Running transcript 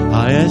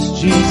I ask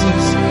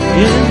Jesus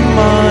in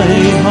my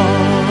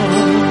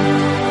heart.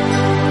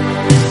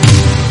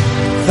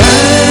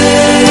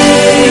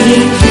 Thank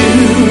you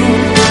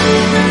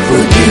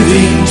for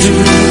giving to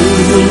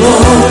the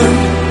Lord.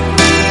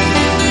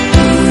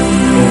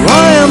 For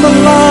I am a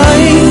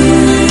life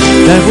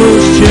that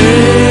was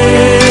changed.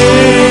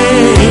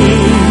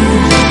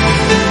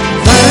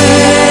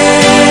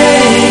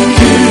 Thank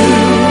you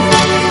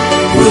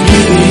for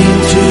giving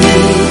to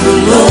the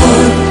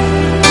Lord.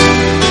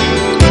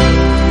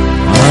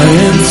 I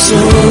am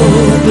so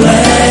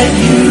glad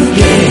you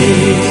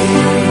gave.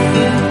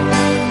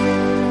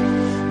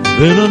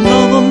 Then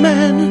another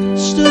man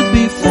stood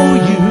before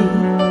you.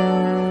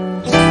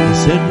 He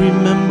said,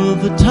 remember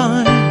the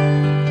time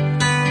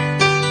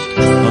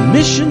a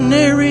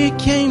missionary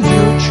came to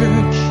your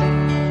church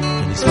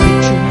and his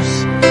pictures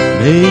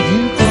made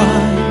you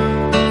cry.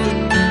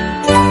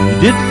 You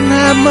didn't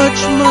have much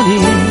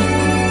money,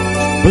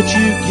 but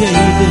you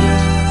gave it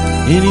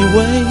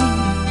anyway.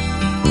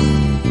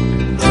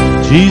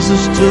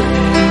 Jesus took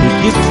the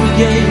gift you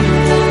gave.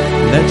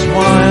 That's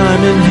why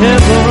I'm in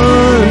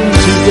heaven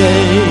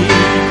today.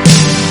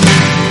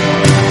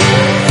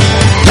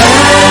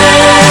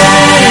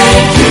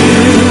 Thank you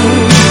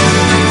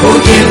for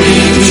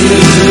giving to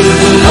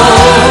the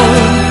Lord.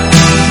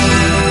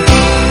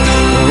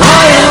 For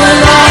I am a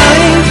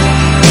life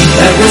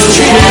that was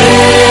changed.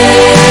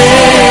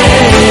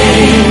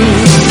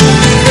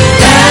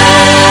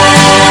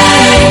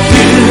 Thank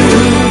you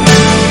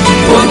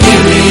for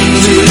giving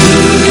to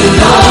the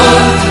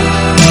Lord.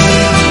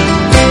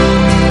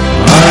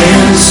 I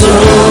am so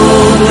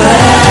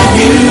glad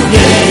you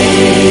gave.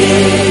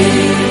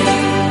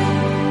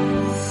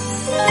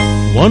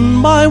 One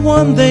by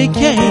one they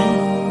came,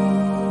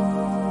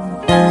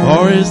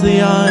 far as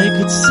the eye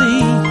could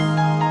see.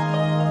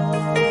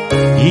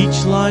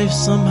 Each life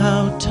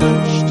somehow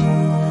touched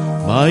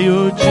by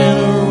your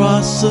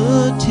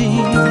generosity.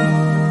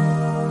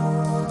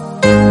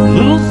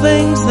 Little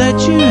things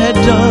that you had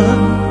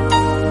done,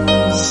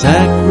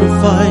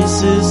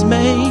 sacrifices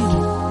made,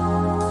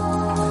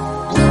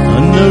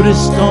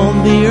 unnoticed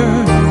on the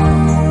earth,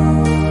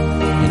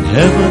 in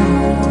heaven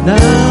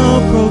now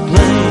proclaimed.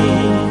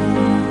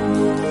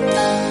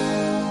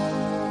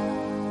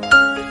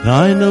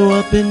 I know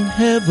up in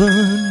heaven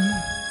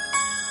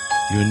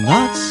you're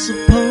not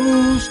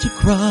supposed to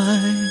cry,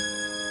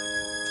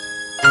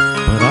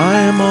 but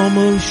I am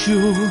almost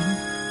sure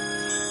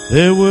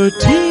there were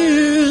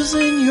tears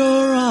in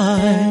your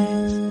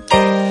eyes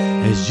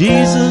as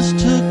Jesus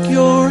took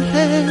your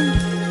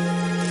hand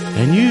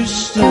and you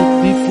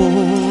stood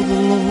before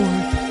the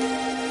Lord.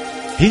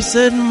 He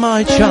said,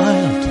 my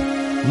child,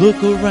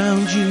 look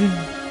around you,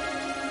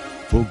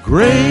 for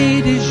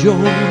great is your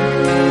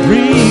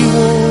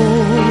reward.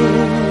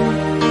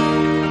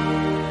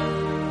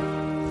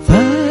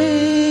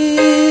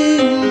 Thank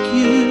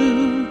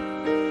you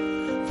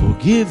for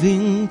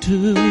giving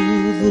to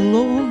the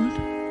Lord.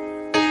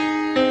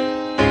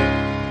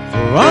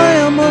 For I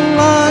am a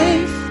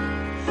life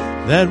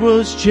that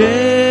was changed.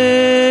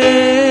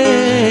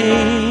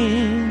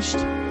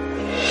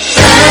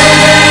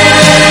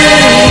 Thank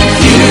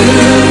you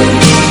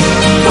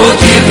for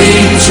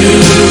giving to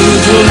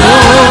the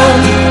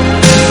Lord.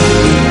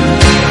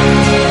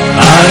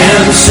 I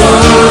am so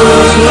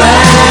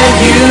glad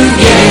you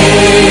gave.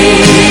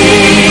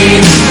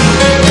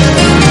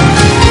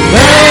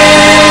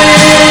 Thank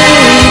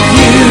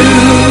you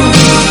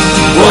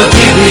for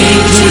giving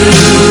to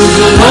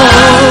the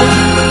Lord.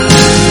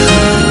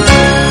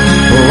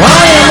 For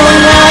I am a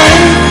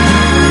life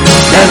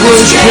that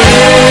was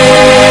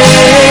changed.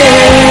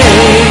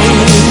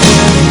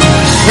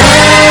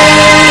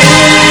 Thank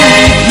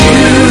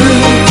you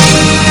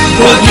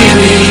for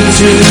giving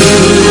to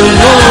the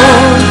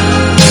Lord.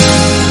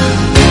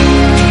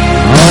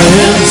 I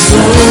am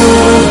so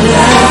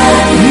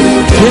glad you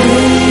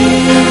came.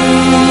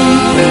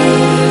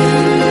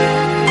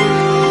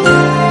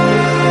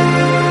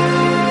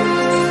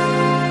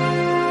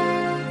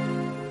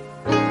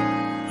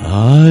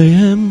 I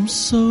am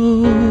so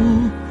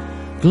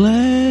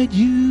glad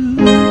you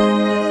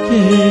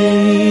came.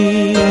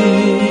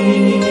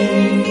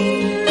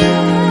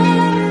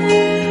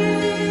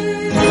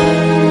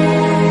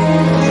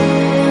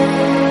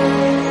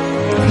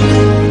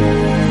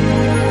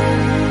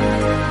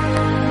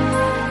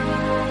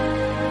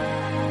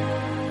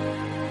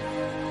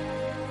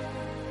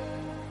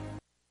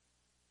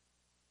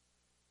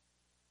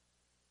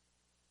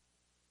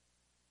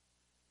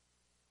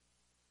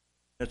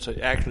 It's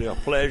actually a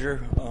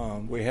pleasure.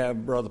 We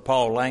have Brother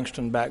Paul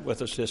Langston back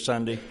with us this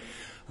Sunday.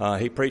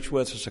 He preached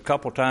with us a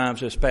couple times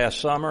this past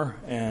summer,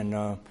 and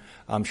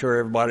I'm sure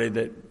everybody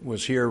that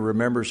was here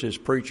remembers his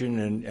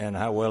preaching and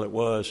how well it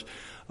was.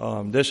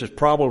 This is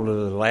probably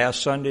the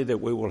last Sunday that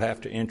we will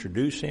have to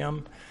introduce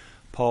him.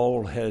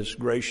 Paul has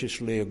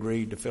graciously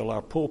agreed to fill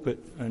our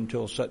pulpit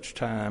until such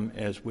time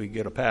as we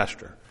get a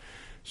pastor.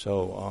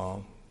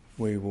 So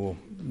we will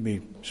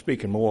be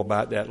speaking more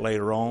about that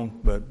later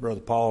on, but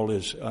Brother Paul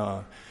is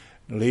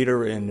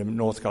leader in the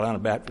North Carolina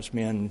Baptist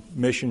Men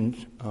mission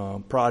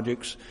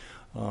projects.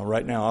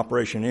 Right now,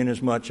 Operation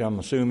Inasmuch, I'm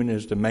assuming,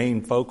 is the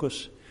main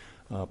focus,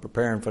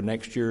 preparing for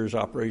next year's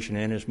Operation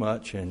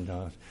Inasmuch.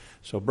 And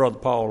so, Brother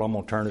Paul, I'm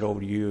going to turn it over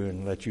to you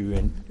and let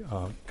you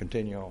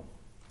continue on.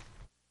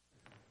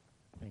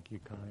 Thank you,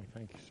 Connie.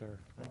 Thank you, sir.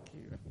 Thank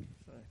you.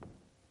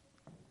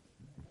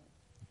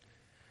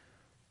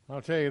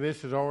 I'll tell you,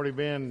 this has already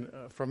been,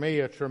 for me,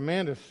 a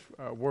tremendous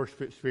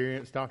worship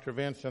experience. Dr.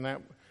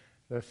 Vincent,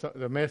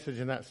 the message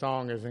in that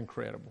song is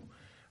incredible.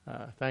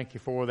 Thank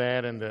you for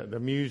that, and the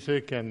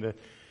music and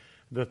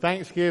the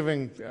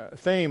Thanksgiving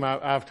theme.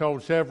 I've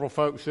told several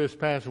folks this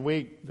past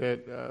week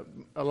that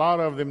a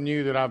lot of them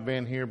knew that I've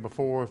been here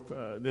before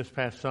this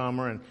past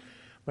summer,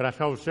 but I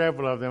told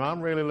several of them I'm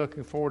really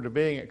looking forward to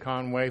being at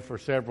Conway for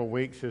several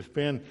weeks. It's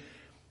been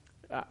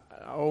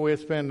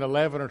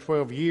 11 or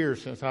 12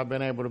 years since I've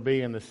been able to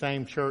be in the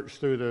same church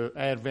through the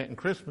Advent and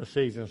Christmas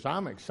season, so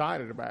I'm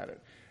excited about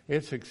it.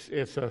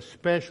 It's a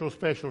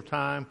special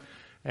time,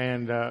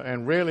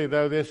 and really,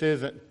 though this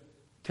isn't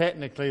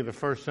technically the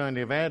first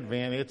Sunday of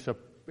Advent,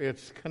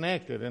 it's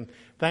connected, and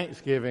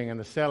Thanksgiving and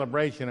the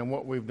celebration and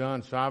what we've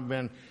done. So I've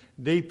been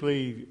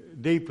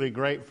deeply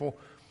grateful.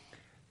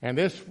 And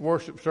this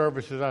worship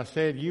service, as I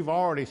said, you've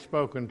already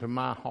spoken to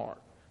my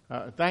heart.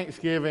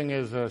 Thanksgiving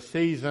is a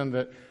season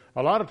that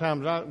a lot of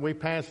times we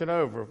pass it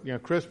over. You know,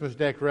 Christmas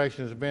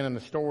decorations have been in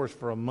the stores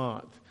for a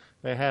month.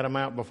 They had them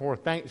out before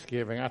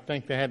Thanksgiving. I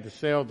think they had to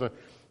sell the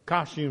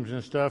costumes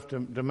and stuff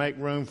to make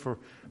room for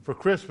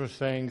Christmas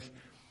things.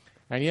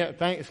 And yet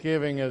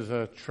Thanksgiving is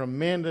a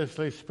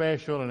tremendously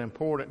special and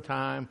important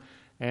time,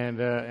 and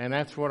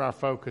that's what our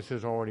focus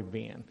has already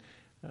been.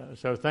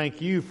 So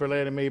thank you for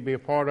letting me be a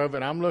part of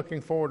it. I'm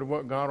looking forward to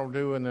what God will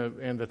do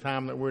in the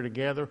time that we're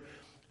together.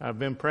 I've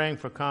been praying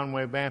for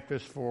Conway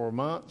Baptist for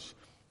months.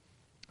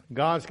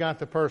 God's got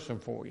the person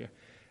for you.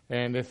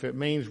 And if it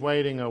means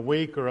waiting a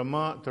week or a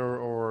month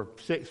or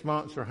 6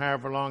 months or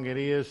however long it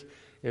is,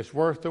 it's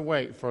worth the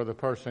wait for the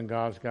person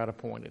God's got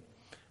appointed.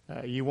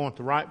 You want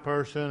the right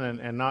person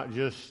and not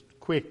just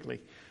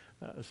quickly.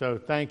 So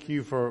thank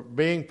you for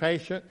being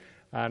patient.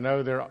 I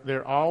know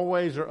there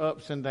always are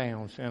ups and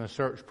downs in a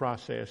search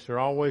process. There are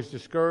always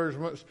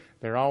discouragements.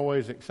 There are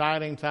always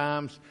exciting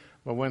times.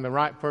 But when the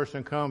right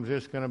person comes,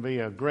 it's going to be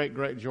a great,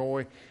 great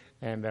joy.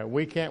 And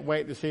we can't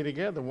wait to see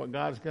together what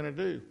God's going to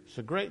do. It's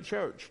a great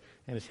church,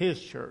 and it's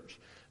His church.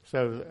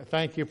 So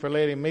thank you for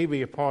letting me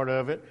be a part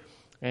of it.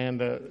 And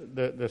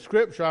the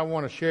scripture I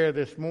want to share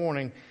this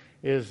morning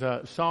is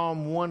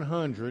Psalm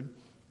 100.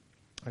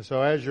 And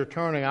so as you're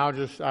turning,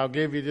 I'll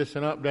give you just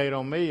an update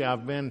on me.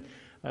 I've been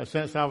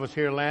since I was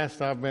here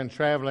last, I've been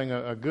traveling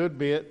a good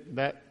bit.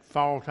 That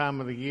fall time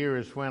of the year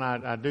is when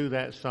I do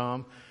that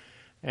some.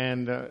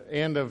 And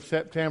end of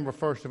September,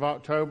 1st of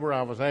October,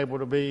 I was able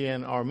to be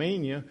in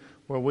Armenia,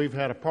 where we've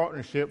had a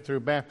partnership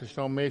through Baptist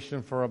on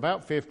Mission for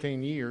about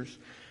 15 years.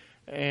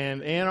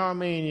 And in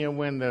Armenia,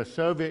 when the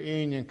Soviet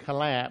Union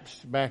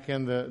collapsed back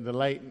in the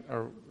late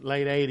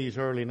 80s,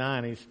 early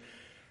 90s,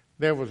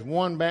 there was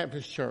one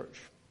Baptist church.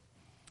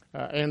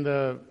 In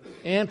the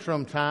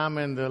interim time,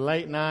 in the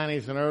late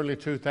 90s and early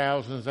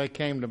 2000s, they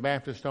came to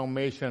Baptist on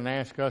Mission and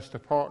asked us to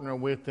partner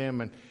with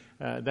them,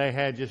 and they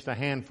had just a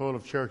handful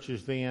of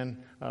churches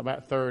then,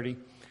 about 30.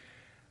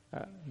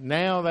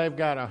 Now they've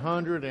got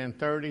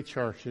 130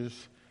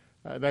 churches.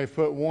 They've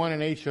put one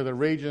in each of the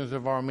regions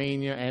of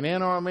Armenia, and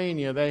in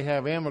Armenia they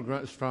have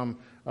immigrants from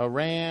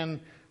Iran,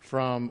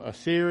 from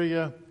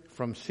Assyria,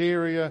 from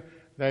Syria.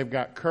 They've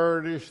got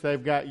Kurdish,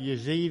 they've got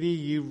Yazidi.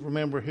 You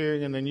remember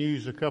hearing in the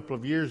news a couple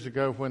of years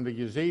ago when the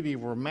Yazidi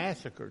were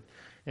massacred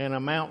in a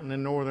mountain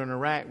in northern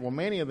Iraq. Well,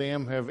 many of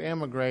them have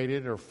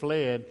immigrated or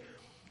fled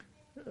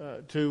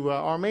to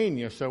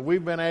Armenia. So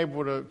we've been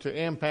able to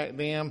impact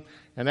them,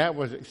 and that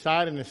was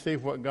exciting to see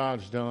what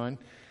God's done.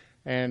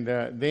 And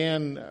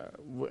then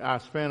I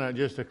spent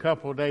just a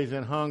couple of days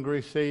in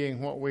Hungary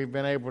seeing what we've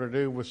been able to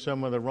do with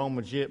some of the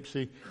Roma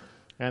Gypsy.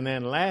 And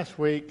then last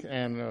week,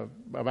 and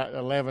about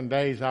 11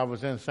 days, I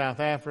was in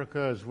South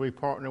Africa as we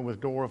partner with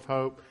Door of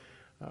Hope.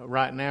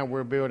 Right now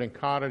we're building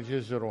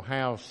cottages that will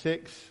house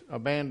 6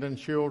 abandoned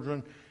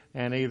children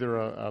and either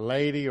a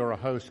lady or a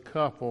host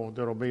couple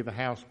that will be the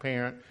house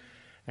parent.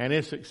 And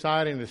it's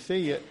exciting to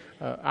see it.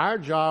 Our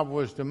job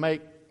was to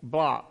make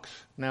blocks.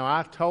 Now,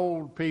 I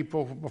told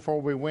people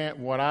before we went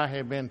what I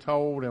had been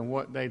told and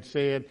what they'd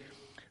said.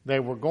 They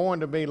were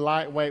going to be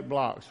lightweight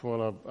blocks.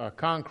 Well, a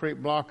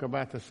concrete block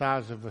about the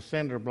size of a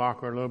cinder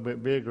block or a little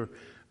bit bigger,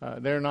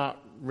 they're not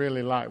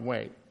really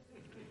lightweight.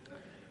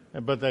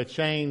 But they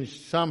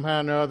changed somehow or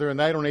another, and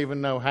they don't even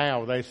know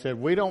how. They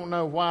said, we don't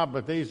know why,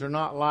 but these are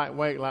not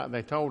lightweight like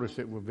they told us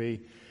it would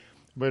be.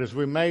 But as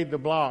we made the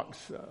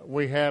blocks,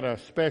 we had a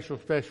special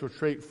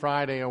treat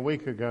Friday a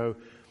week ago.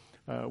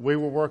 We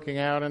were working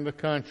out in the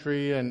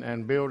country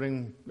and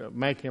building,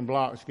 making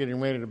blocks,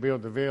 getting ready to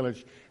build the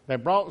village. They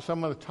brought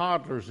some of the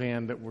toddlers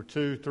in that were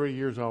 2-3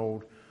 years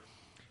old.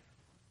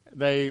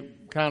 They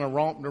kind of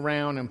romped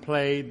around and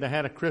played. They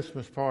had a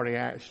Christmas party,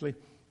 actually.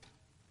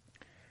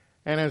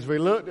 And as we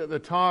looked at the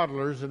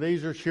toddlers,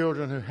 these are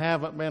children who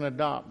haven't been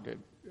adopted.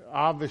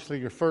 obviously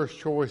your first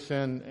choice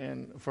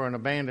for an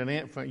abandoned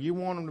infant, you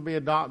want them to be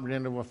adopted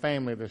into a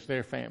family that's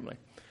their family.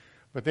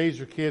 But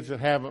these are kids that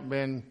haven't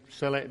been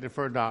selected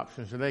for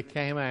adoption, so they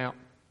came out.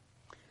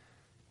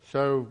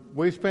 So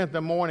we spent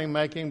the morning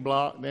making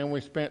block, then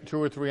we spent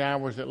 2 or 3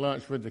 hours at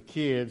lunch with the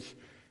kids,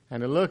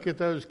 and to look at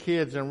those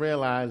kids and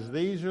realize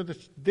these are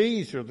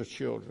the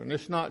children.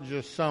 It's not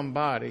just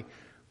somebody.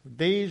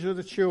 These are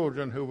the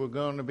children who were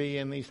going to be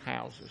in these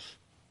houses,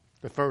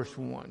 the first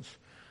ones.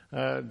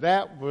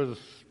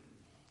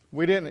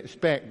 We didn't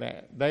expect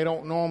that. They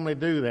don't normally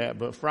do that,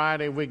 but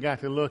Friday we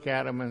got to look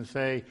at them and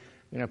say,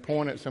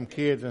 point at some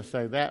kids and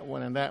say, that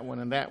one and that one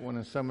and that one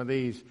and some of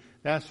these,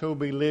 that's who'll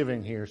be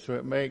living here. So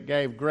it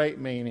gave great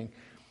meaning.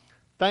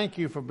 Thank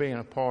you for being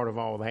a part of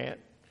all that.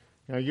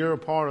 You're a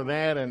part of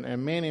that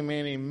and many,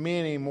 many,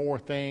 many more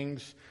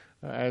things.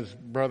 As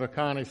Brother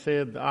Connie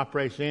said, the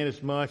Operation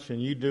Inasmuch,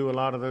 and you do a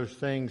lot of those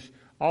things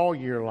all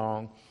year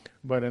long.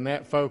 But in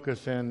that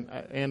focus in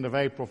end of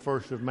April,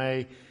 1st of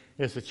May,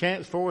 it's a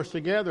chance for us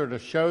together to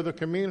show the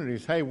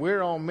communities, hey,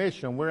 we're on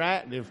mission. We're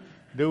active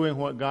doing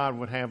what God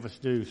would have us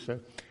do. So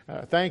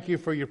thank you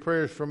for your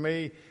prayers for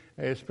me.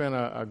 It's been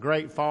a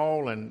great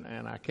fall,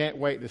 and I can't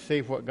wait to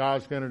see what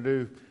God's going to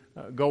do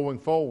going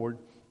forward.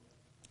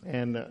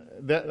 And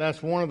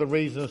that's one of the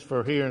reasons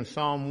for here in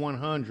Psalm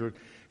 100.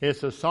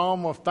 It's a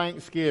psalm of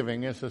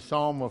thanksgiving. It's a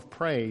psalm of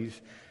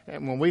praise.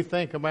 And when we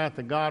think about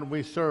the God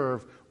we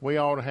serve, we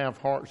ought to have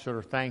hearts that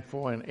are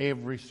thankful in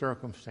every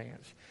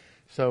circumstance.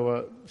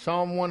 So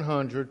Psalm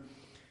 100,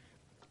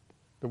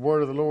 the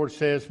word of the Lord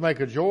says, make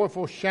a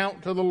joyful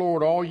shout to the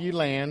Lord, all ye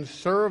lands.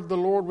 Serve the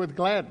Lord with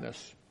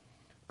gladness.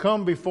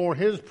 Come before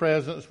his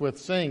presence with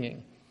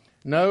singing.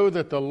 Know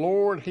that the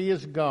Lord, he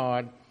is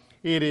God.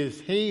 It is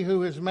he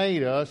who has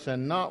made us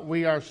and not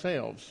we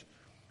ourselves.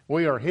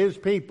 We are his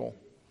people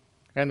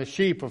and the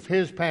sheep of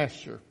his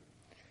pasture.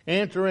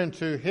 Enter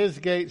into his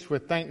gates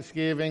with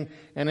thanksgiving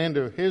and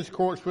into his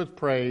courts with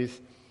praise.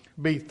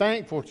 Be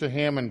thankful to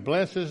him and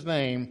bless his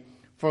name,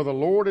 for the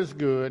Lord is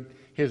good.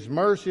 His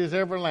mercy is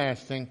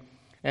everlasting,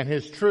 and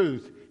his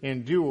truth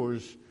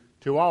endures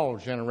to all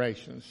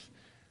generations.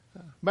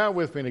 Bow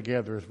with me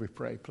together as we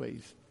pray,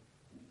 please.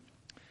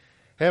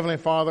 Heavenly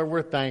Father,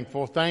 we're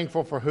thankful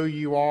for who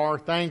you are,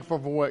 thankful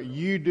for what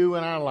you do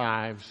in our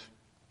lives.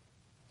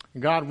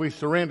 And God, we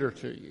surrender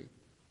to you,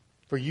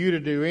 for you to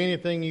do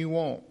anything you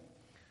want.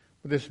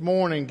 This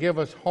morning, give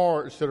us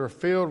hearts that are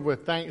filled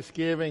with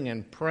thanksgiving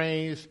and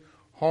praise,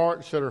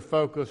 hearts that are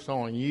focused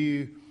on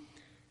you.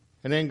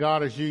 And then,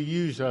 God, as you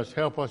use us,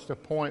 help us to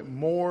point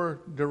more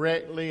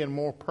directly and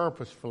more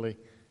purposefully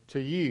to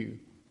you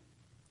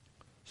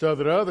so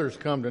that others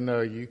come to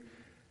know you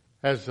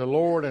as the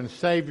Lord and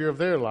Savior of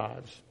their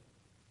lives.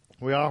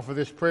 We offer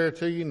this prayer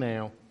to you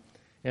now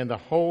in the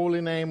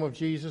holy name of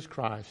Jesus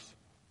Christ.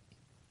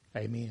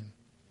 Amen.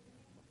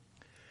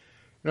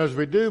 As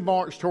we do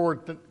march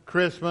toward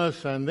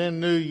Christmas and then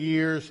New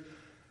Year's,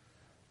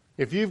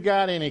 if you've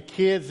got any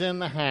kids in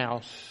the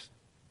house,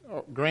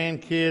 or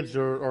grandkids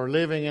or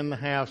living in the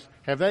house,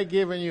 have they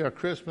given you a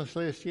Christmas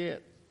list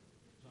yet?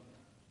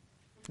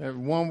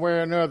 One way or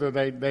another,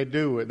 they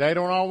do it. They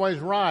don't always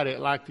write it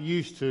like they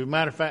used to.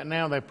 Matter of fact,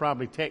 now they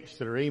probably text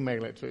it or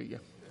email it to you.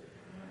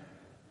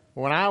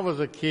 When I was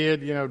a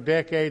kid,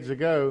 decades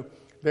ago,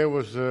 there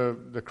was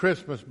the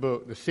Christmas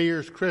book, the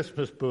Sears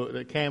Christmas book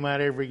that came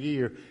out every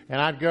year. And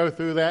I'd go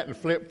through that and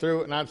flip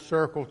through it and I'd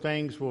circle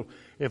things. Well,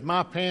 if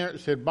my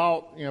parents had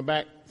bought,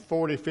 back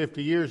 40,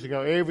 50 years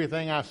ago,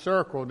 everything I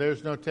circled,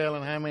 there's no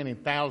telling how many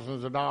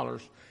thousands of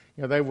dollars,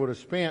 they would have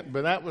spent.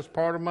 But that was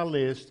part of my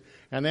list.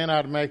 And then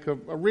I'd make a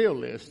real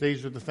list.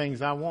 These are the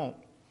things I want.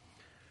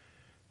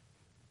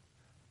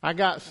 I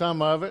got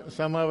some of it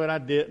I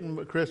didn't,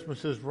 but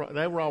Christmases,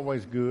 they were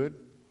always good.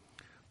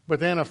 But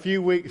then a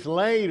few weeks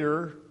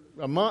later,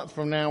 a month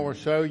from now or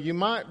so, you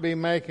might be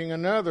making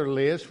another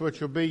list,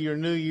 which will be your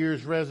New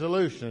Year's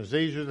resolutions.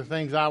 These are the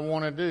things I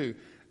want to do.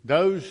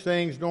 Those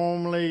things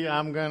normally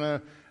I'm going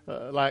to,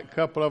 like a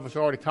couple of us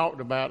already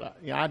talked about,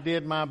 I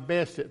did my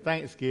best at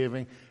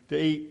Thanksgiving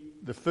to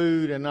eat the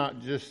food and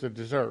not just the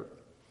dessert,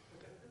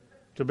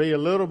 to be a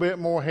little bit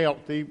more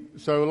healthy.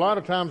 So a lot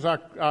of times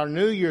our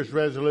New Year's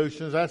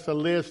resolutions, that's a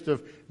list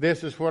of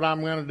this is what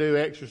I'm going to do: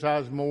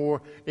 exercise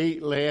more,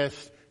 eat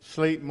less,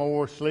 sleep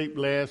more, sleep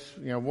less,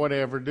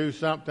 whatever, do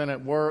something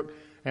at work,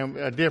 and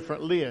a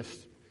different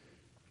list.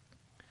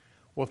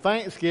 Well,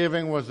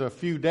 Thanksgiving was a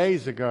few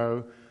days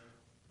ago,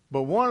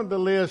 but one of the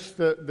lists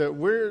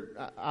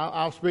that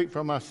I'll speak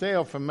for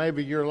myself, and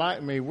maybe you're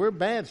like me, we're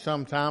bad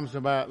sometimes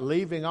about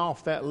leaving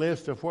off that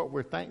list of what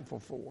we're thankful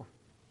for.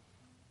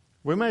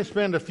 We may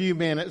spend a few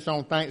minutes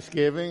on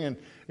Thanksgiving,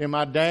 and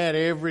my dad,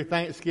 every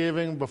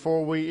Thanksgiving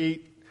before we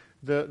eat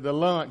the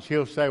lunch,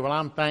 he'll say, well,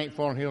 I'm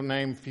thankful, and he'll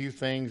name a few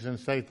things and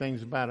say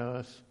things about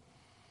us.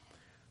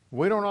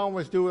 We don't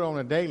always do it on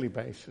a daily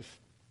basis.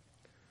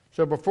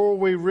 So before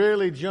we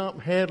really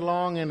jump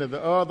headlong into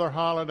the other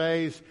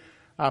holidays,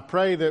 I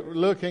pray that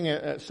looking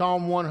at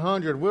Psalm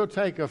 100, we'll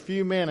take a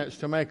few minutes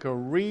to make a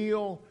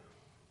real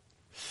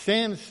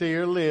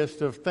sincere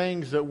list of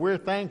things that we're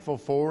thankful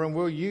for, and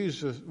we'll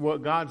use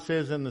what God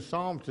says in the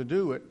Psalm to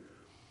do it.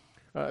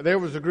 There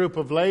was a group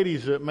of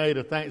ladies that made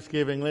a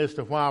Thanksgiving list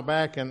a while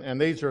back, and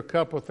these are a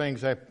couple of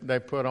things they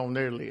put on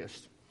their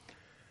list.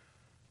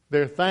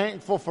 They're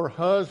thankful for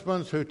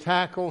husbands who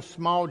tackle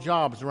small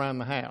jobs around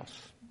the house.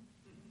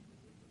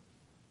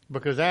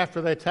 Because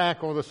after they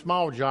tackle the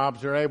small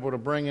jobs, they're able to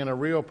bring in a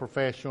real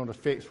professional to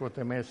fix what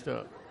they messed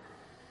up.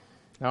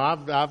 Now,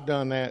 I've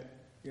done that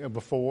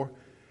before.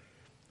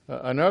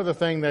 Another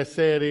thing they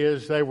said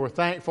is they were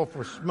thankful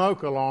for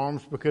smoke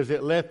alarms because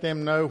it let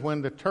them know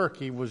when the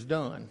turkey was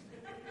done.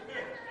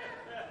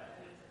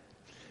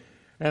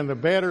 And the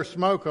better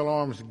smoke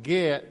alarms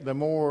get, the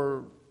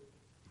more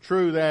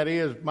true that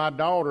is. My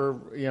daughter,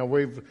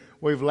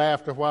 we've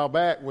laughed a while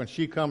back when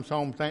she comes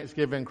home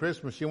Thanksgiving and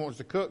Christmas, she wants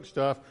to cook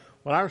stuff.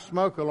 Well, our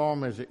smoke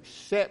alarm is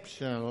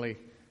exceptionally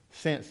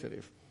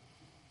sensitive.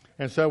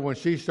 And so when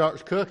she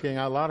starts cooking,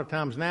 a lot of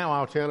times now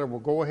I'll tell her,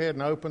 well, go ahead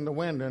and open the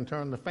window and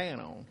turn the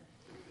fan on.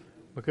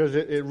 Because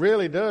it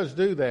really does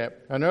do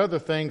that. Another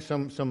thing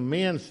some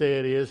men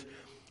said is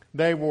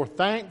they were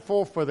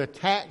thankful for the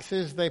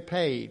taxes they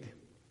paid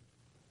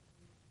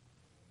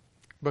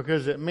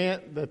because it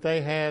meant that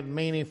they had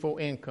meaningful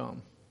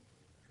income.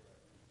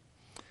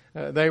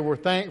 They were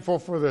thankful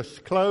for the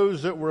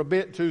clothes that were a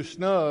bit too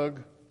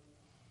snug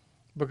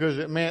because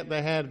it meant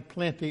they had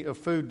plenty of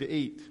food to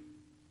eat.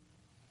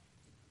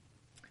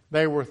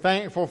 They were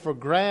thankful for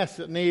grass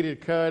that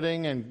needed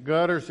cutting and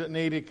gutters that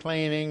needed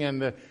cleaning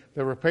and the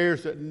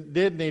repairs that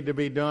did need to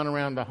be done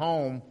around the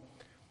home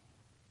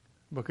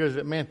because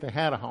it meant they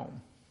had a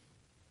home.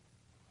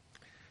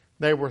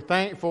 They were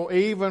thankful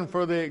even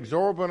for the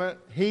exorbitant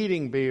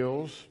heating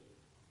bills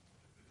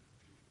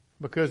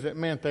because it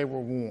meant they were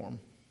warm.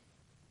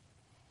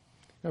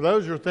 Now,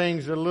 those are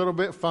things that are a little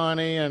bit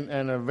funny and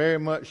are very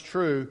much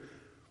true.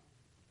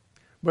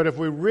 But if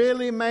we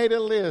really made a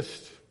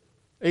list,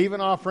 even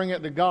offering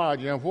it to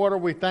God, what are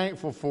we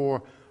thankful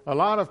for? A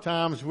lot of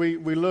times we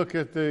look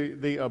at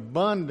the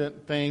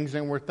abundant things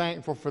and we're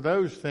thankful for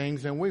those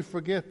things, and we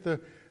forget the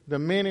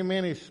many,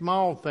 many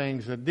small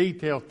things, the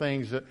detailed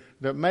things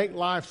that make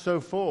life so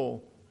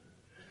full.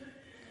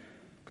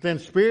 But then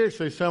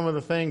spiritually, some of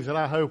the things that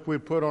I hope we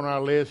put on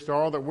our list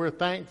are that we're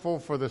thankful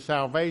for the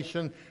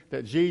salvation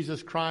that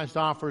Jesus Christ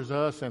offers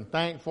us and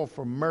thankful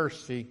for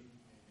mercy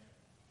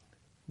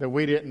that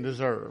we didn't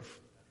deserve.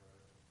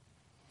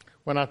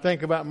 When I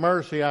think about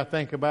mercy, I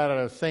think about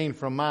a scene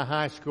from my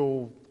high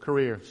school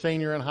career.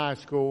 Senior in high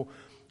school,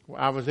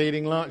 I was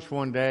eating lunch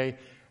one day,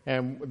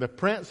 and the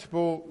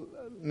principal,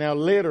 now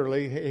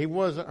literally, he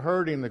wasn't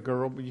hurting the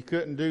girl, but you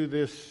couldn't do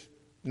this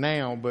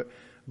now,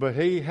 but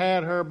he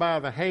had her by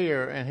the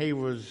hair, and he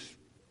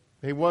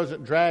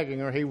wasn't dragging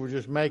her, he was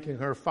just making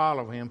her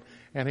follow him,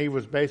 and he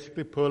was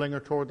basically pulling her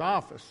toward the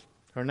office.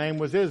 Her name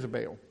was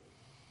Isabel.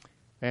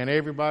 And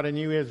everybody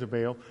knew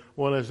Isabel.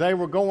 Well, as they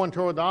were going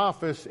toward the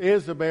office,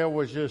 Isabel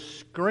was just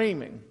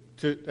screaming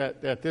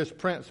at this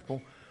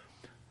principal,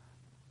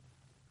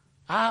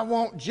 I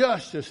want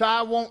justice.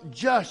 I want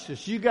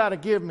justice. You got to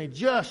give me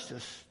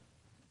justice.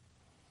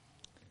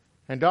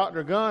 And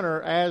Dr.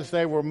 Gunner, as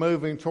they were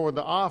moving toward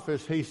the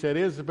office, he said,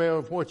 Isabel,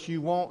 if what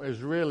you want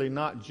is really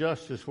not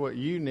justice, what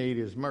you need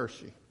is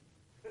mercy.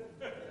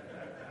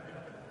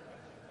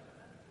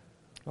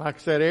 Like I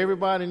said,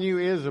 everybody knew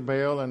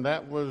Isabel, and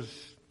that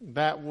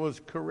was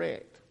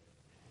correct.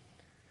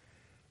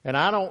 And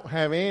I don't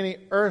have any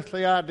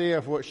earthly idea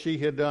of what she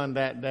had done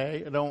that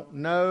day. I don't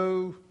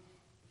know.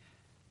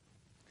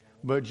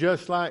 But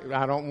just like,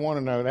 I don't want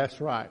to know,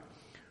 that's right.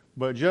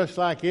 But just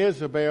like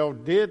Isabel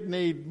did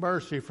need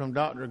mercy from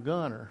Dr.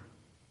 Gunner,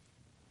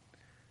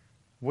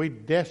 we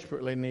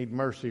desperately need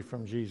mercy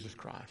from Jesus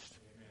Christ.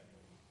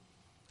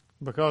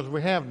 Because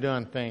we have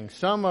done things.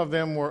 Some of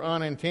them were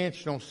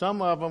unintentional.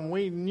 Some of them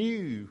we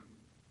knew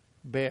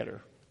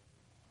better.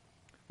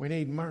 We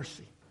need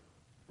mercy.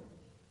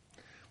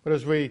 But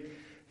as we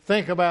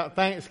think about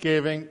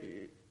Thanksgiving,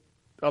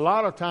 a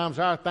lot of times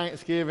our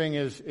Thanksgiving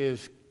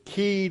is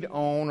keyed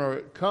on, or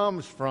it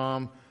comes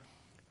from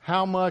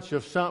how much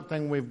of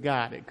something we've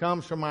got. It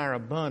comes from our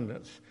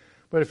abundance.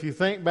 But if you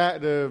think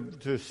back to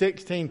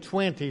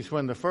 1620s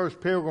when the first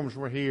Pilgrims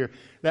were here,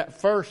 that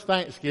first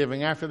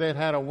Thanksgiving, after they'd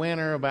had a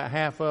winter, about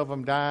half of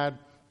them died.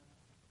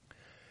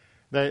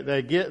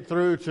 They get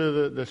through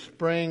to the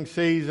spring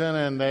season,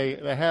 and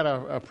they had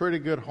a pretty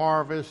good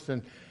harvest,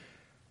 and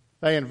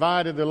they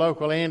invited the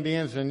local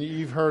Indians, and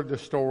you've heard the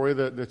story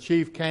that the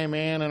chief came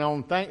in, and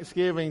on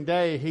Thanksgiving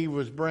Day he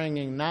was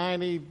bringing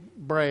 90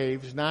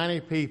 braves, 90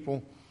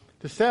 people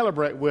to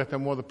celebrate with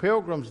them. Well, the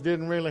Pilgrims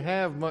didn't really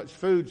have much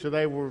food, so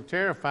they were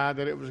terrified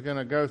that it was going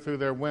to go through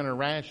their winter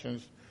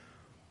rations.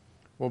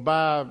 Well,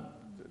 by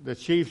the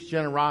chief's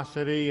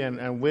generosity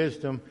and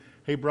wisdom,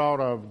 he brought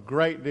a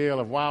great deal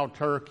of wild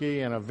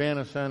turkey and a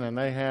venison, and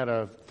they had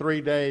a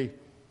 3-day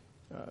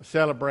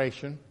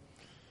celebration.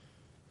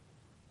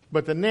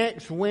 But the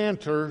next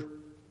winter,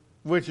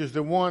 which is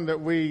the one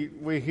that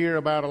we hear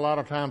about a lot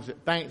of times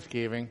at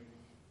Thanksgiving,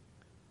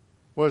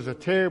 was a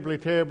terribly,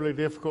 terribly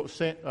difficult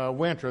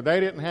winter. They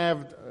didn't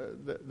have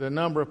the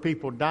number of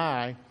people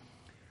die,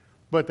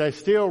 but they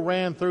still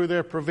ran through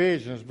their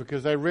provisions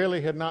because they really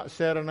had not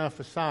set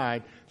enough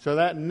aside. So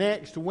that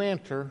next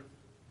winter,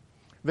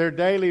 their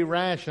daily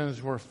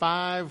rations were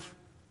 5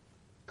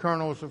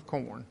 kernels of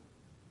corn.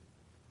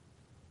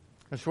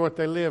 That's what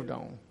they lived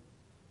on.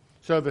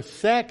 So the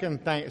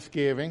second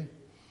Thanksgiving,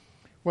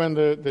 when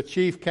the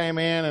chief came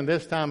in, and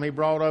this time he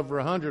brought over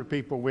 100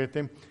 people with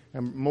him,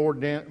 and more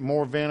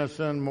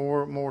venison,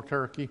 more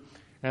turkey,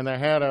 and they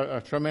had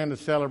a tremendous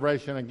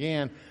celebration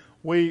again.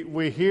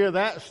 We hear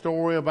that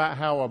story about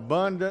how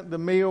abundant the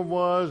meal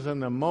was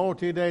and the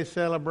multi-day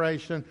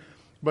celebration,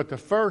 but the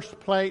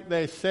first plate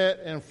they set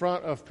in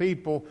front of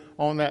people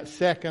on that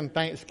second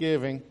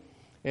Thanksgiving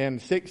in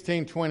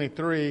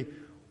 1623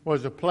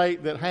 was a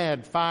plate that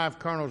had 5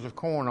 kernels of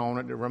corn on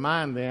it to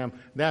remind them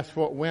that's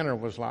what winter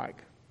was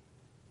like.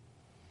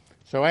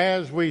 So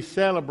as we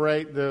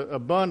celebrate the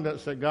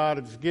abundance that God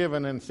has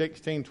given in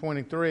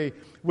 1623,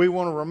 we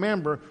want to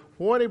remember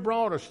what He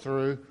brought us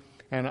through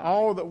and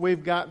all that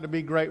we've got to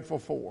be grateful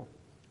for.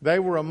 They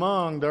were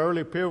among the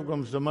early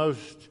pilgrims the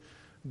most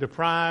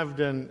deprived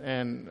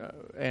and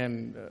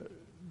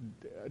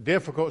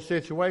difficult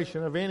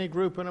situation of any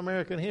group in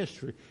American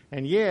history.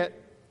 And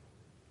yet,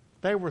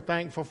 they were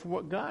thankful for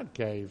what God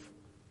gave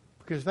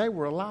because they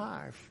were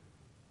alive.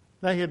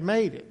 They had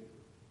made it.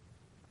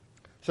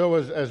 So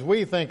as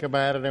we think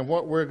about it and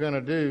what we're going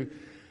to do,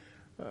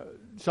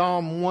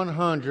 Psalm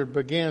 100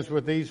 begins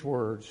with these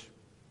words.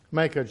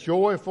 Make a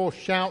joyful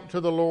shout to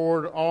the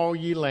Lord, all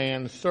ye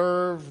lands.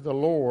 Serve the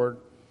Lord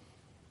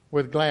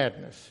with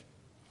gladness.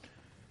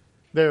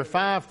 There are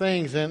 5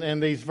 things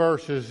in these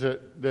verses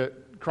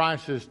that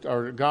Christ is,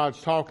 or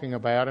God's talking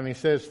about. And He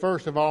says,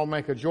 first of all,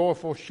 make a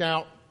joyful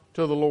shout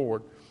to the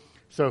Lord.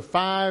 So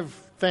 5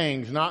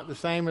 things, not the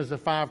same as the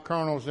 5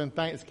 kernels in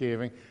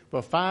Thanksgiving,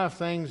 but 5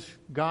 things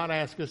God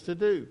asks us to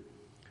do.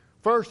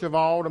 First of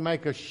all, to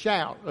make a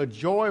shout, a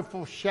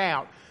joyful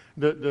shout.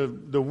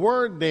 The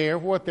word there,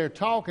 what they're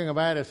talking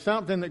about, is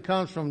something that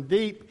comes from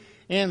deep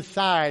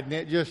inside,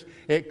 and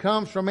it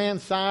comes from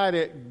inside,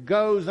 it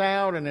goes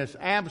out, and it's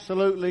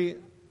absolutely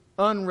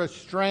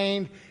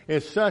unrestrained.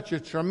 It's such a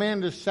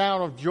tremendous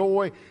shout of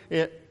joy.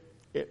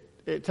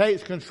 It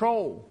takes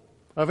control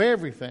of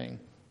everything.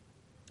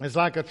 It's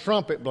like a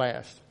trumpet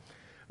blast.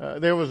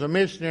 There was a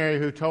missionary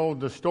who told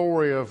the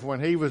story of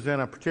when he was in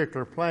a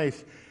particular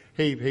place.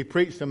 He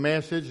preached a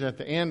message, and at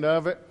the end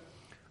of it,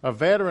 a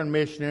veteran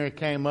missionary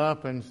came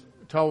up and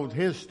told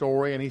his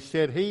story, and he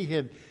said he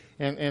had,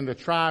 in the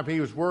tribe he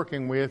was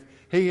working with,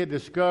 he had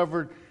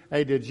discovered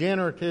a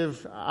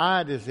degenerative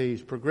eye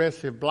disease,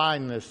 progressive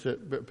blindness,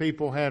 that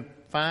people had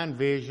fine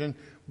vision,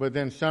 but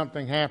then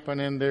something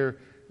happened in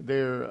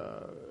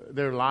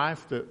their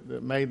life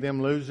that made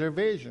them lose their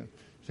vision.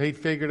 So he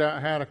figured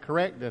out how to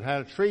correct it,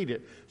 how to treat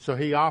it. So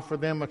he offered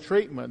them a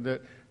treatment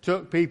that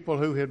took people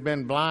who had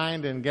been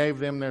blind and gave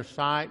them their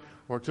sight,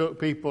 or took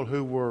people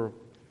who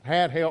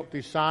had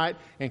healthy sight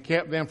and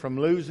kept them from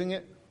losing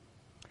it.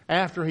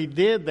 After he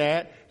did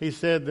that, he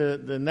said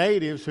the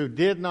natives who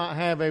did not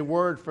have a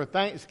word for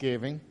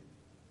Thanksgiving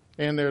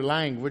in their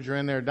language or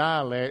in their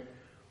dialect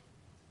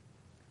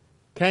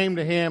came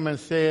to him and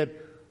said,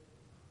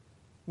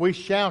 we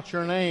shout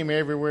your name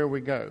everywhere we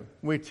go.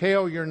 We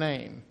tell your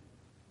name.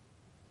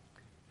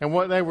 And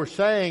what they were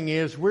saying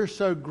is, we're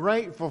so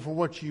grateful for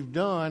what you've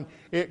done,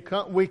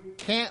 we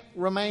can't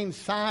remain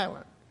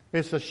silent.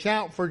 It's a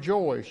shout for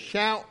joy.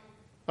 Shout,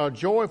 a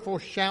joyful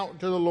shout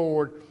to the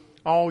Lord,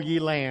 all ye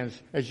lands.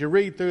 As you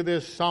read through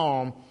this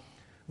psalm,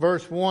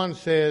 verse 1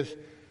 says,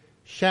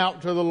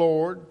 shout to the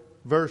Lord.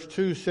 Verse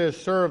 2 says,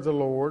 serve the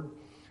Lord.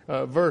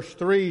 Verse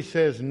 3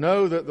 says,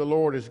 know that the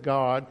Lord is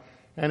God.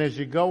 And as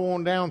you go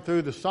on down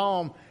through the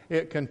psalm,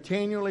 it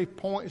continually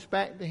points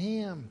back to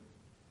Him.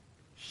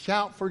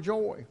 Shout for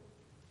joy.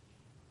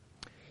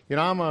 You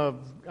know,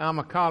 I'm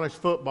a college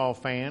football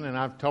fan, and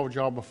I've told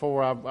y'all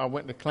before I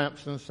went to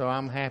Clemson, so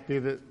I'm happy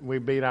that we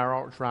beat our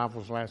arch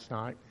rivals last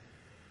night.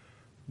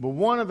 But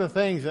one of the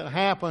things that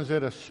happens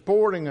at a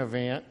sporting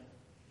event,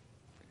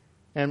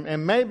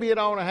 and maybe it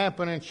ought to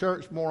happen in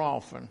church more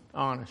often,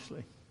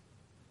 honestly.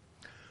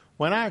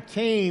 When our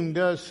team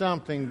does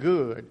something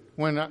good,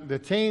 when the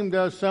team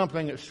does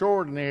something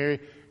extraordinary,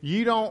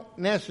 you don't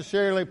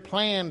necessarily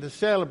plan to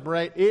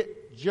celebrate.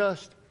 It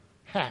just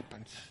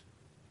happens.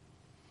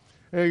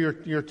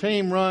 Your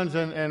team runs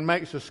and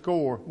makes a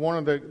score.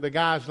 One of the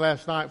guys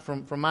last night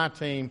from my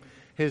team,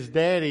 his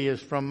daddy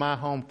is from my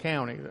home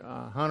county,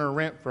 Hunter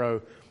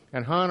Renfro.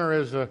 And Hunter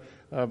is a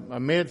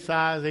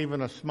mid-size,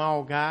 even a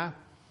small guy.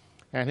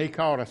 And he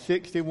caught a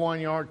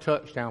 61-yard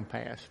touchdown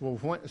pass.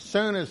 Well, as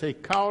soon as he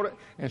caught it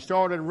and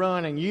started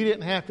running, you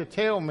didn't have to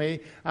tell me.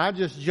 I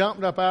just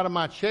jumped up out of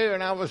my chair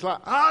and I was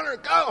like, Hunter,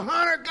 go!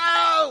 Hunter,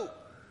 go!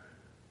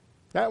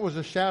 That was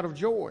a shout of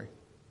joy.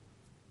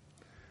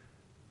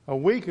 A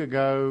week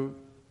ago,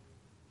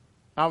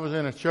 I was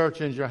in a church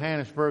in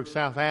Johannesburg,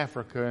 South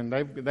Africa, and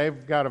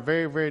they've got a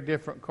very, very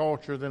different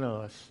culture than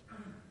us.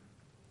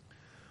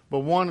 But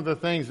one of the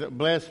things that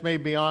blessed me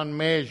beyond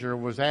measure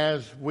was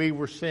as we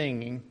were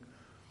singing,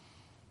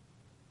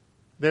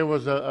 there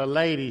was a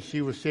lady.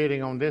 She was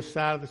sitting on this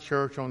side of the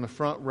church on the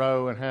front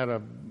row and had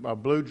a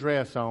blue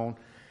dress on.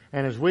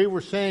 And as we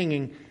were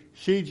singing,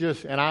 she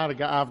just, and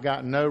I've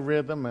got no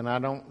rhythm and I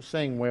don't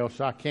sing well,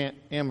 so I can't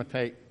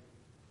imitate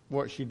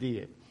what she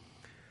did.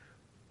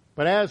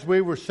 But as we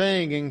were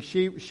singing,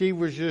 she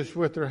was just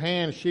with her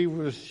hands, she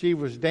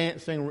was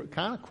dancing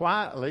kind of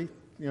quietly,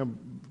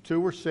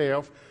 to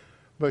herself,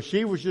 but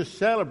she was just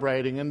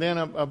celebrating. And then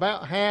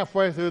about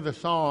halfway through the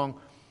song,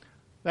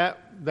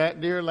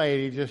 that dear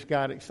lady just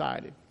got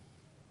excited.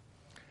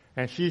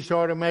 And she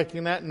started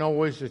making that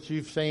noise that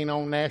you've seen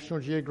on National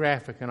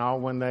Geographic and all,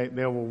 when they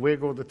will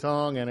wiggle the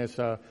tongue, and it's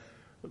I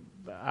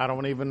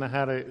don't even know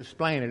how to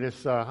explain it.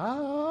 It's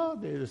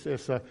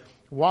a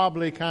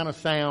wobbly kind of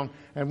sound,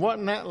 and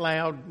wasn't that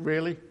loud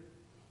really.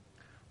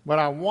 But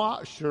I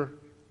watched her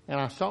and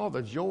I saw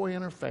the joy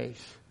in her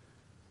face.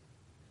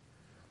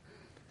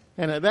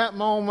 And at that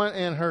moment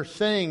in her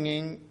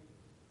singing,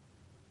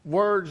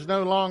 words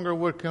no longer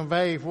would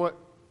convey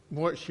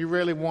what she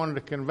really wanted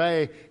to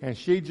convey, and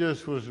she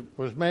just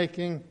was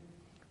making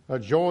a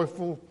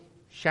joyful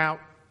shout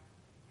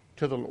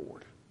to the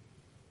Lord.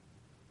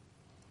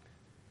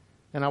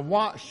 And I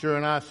watched her,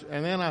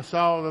 and then I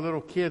saw the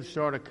little kids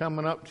started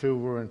coming up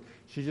to her, and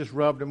she just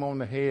rubbed them on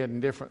the head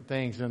and different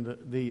things, and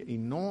the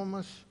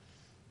enormous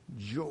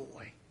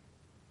joy.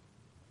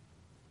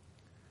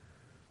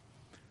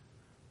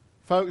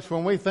 Folks,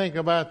 when we think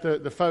about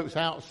the folks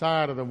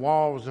outside of the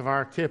walls of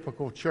our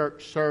typical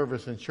church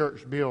service and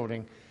church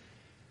building,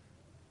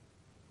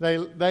 they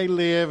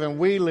live and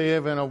we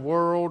live in a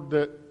world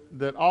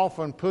that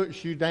often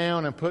puts you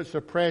down and puts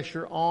the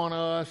pressure on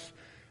us,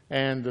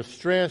 and the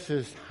stress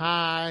is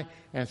high,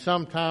 and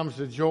sometimes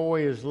the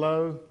joy is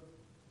low.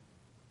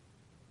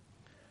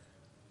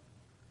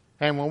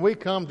 And when we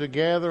come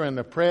together in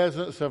the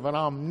presence of an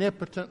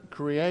omnipotent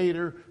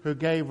Creator who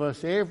gave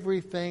us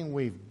everything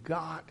we've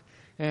got,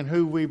 and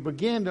who we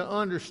begin to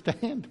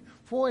understand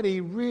what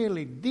He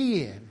really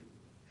did,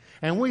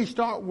 and we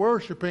start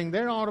worshiping,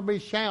 there ought to be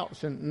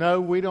shouts. And no,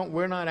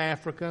 we're not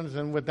Africans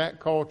and with that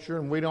culture,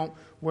 and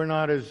we're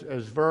not as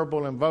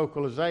verbal and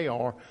vocal as they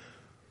are.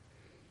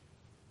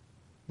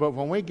 But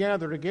when we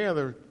gather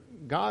together,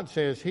 God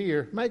says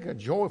here, make a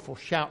joyful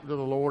shout to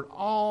the Lord,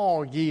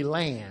 all ye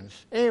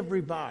lands,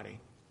 everybody.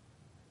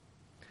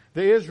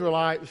 The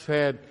Israelites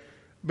had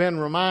been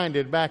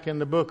reminded back in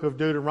the book of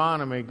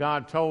Deuteronomy.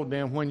 God told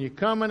them, when you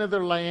come into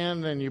their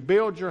land and you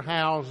build your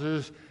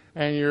houses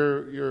and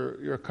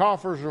your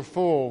coffers are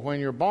full, when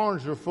your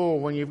barns are full,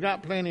 when you've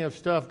got plenty of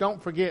stuff,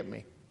 don't forget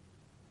me.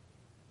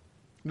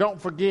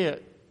 Don't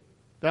forget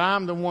that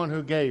I'm the one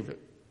who gave it.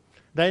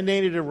 They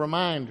needed a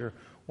reminder.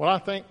 Well, I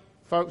think,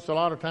 folks, a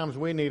lot of times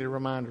we need a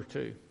reminder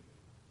too.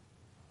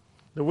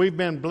 That we've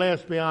been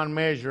blessed beyond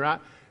measure.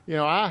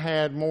 I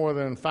had more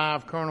than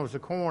 5 kernels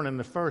of corn in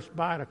the first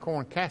bite of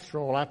corn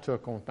casserole I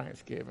took on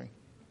Thanksgiving.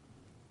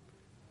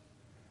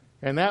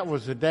 And that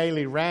was the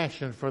daily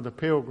ration for the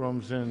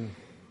Pilgrims in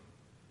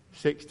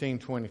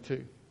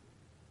 1622.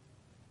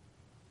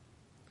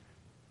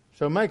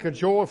 So make a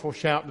joyful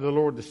shout to the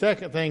Lord. The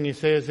second thing he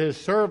says is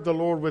serve the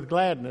Lord with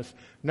gladness.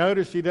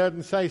 Notice he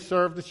doesn't say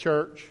serve the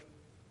church.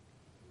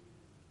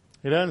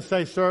 He doesn't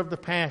say serve the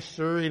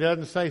pastor. He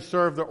doesn't say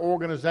serve the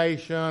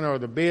organization or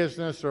the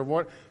business or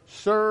what.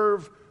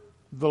 Serve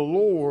the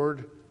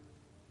Lord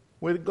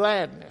with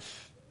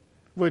gladness,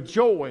 with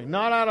joy,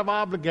 not out of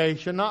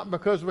obligation, not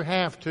because we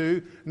have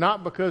to,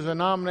 not because the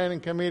nominating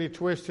committee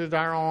twisted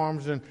our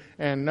arms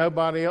and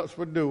nobody else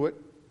would do it,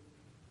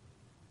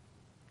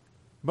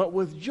 but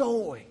with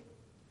joy.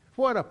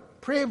 What a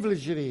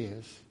privilege it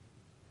is.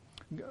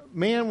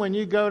 Men, when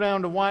you go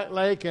down to White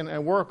Lake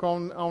and work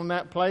on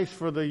that place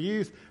for the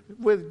youth,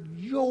 with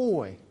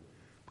joy.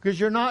 Because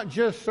you're not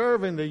just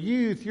serving the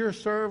youth, you're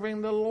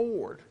serving the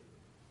Lord.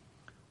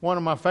 One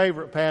of my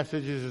favorite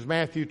passages is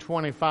Matthew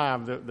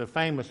 25, the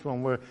famous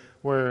one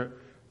where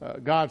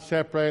God's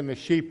separating the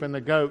sheep and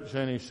the goats,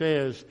 and he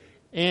says,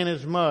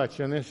 inasmuch,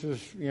 and this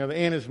is, the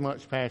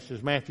inasmuch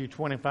passage, Matthew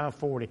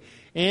 25:40.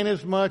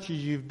 Inasmuch as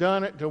you've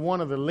done it to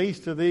one of the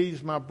least of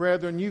these, my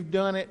brethren, you've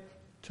done it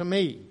to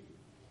me.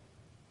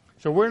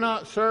 So we're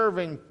not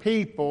serving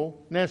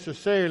people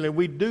necessarily.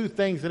 We do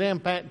things that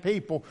impact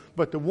people,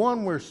 but the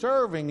one we're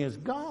serving is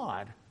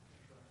God.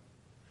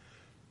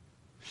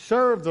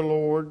 Serve the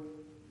Lord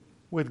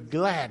with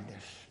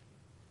gladness.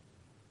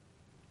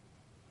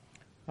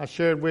 I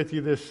shared with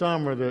you this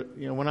summer that,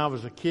 when I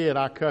was a kid,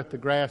 I cut the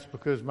grass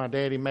because my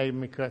daddy made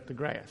me cut the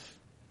grass.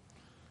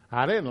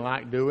 I didn't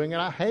like doing it.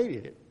 I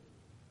hated it.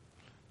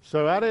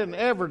 So I didn't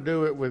ever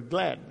do it with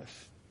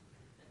gladness.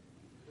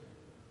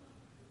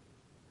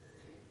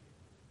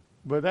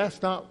 But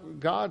that's not,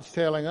 God's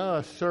telling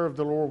us, serve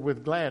the Lord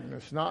with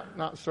gladness.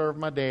 Not serve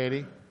my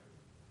daddy,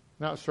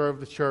 not serve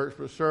the church,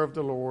 but serve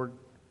the Lord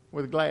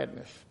with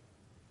gladness.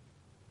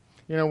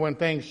 When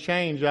things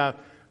change, a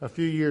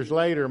few years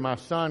later, my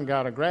son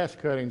got a grass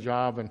cutting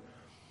job, and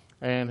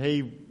And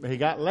he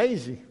got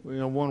lazy,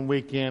 one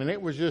weekend, and it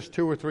was just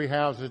 2 or 3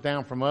 houses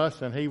down from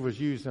us, and he was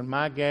using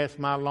my gas,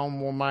 my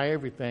lawnmower, my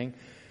everything.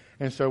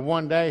 And so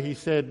one day he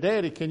said,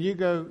 "Daddy, can you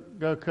go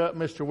cut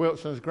Mr.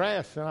 Wilson's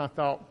grass?" And I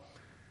thought,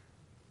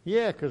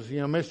 yeah, because,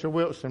 Mr.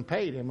 Wilson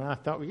paid him. And I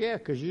thought, yeah,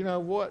 because you know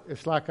what?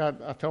 It's like I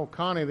told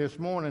Connie this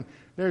morning,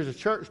 there's a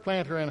church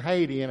planter in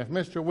Haiti, and if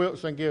Mr.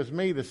 Wilson gives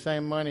me the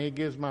same money he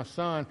gives my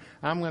son,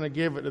 I'm going to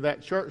give it to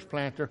that church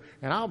planter,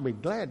 and I'll be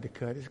glad to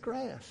cut his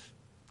grass.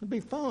 It'd be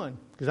fun,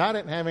 because I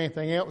didn't have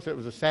anything else. It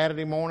was a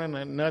Saturday morning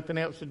and nothing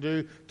else to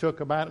do.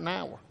 Took about an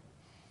hour.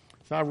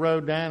 So I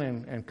rode down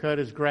and cut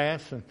his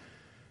grass, and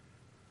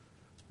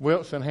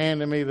Wilson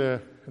handed me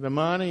the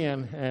money,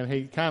 and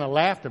he kind of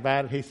laughed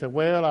about it. He said,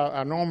 "Well,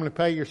 I normally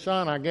pay your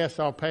son. I guess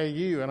I'll pay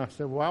you." And I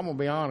said, "Well, I'm going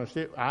to be honest.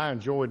 I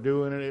enjoyed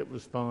doing it. It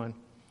was fun.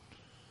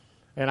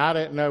 And I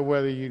didn't know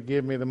whether you'd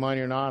give me the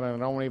money or not, and I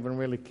don't even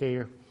really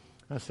care."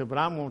 I said, "But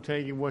I'm going to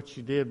tell you what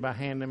you did by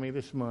handing me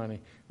this money.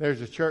 There's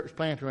a church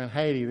planter in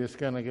Haiti that's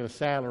going to get a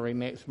salary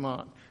next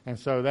month." And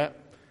so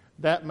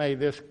that made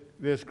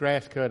this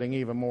grass cutting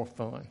even more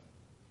fun.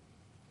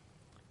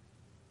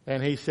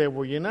 And he said,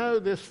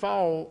 "Well, this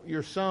fall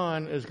your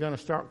son is going to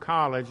start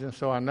college, and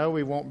so I know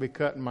he won't be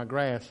cutting my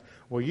grass.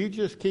 Will you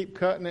just keep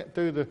cutting it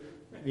through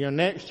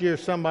next year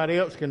somebody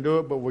else can do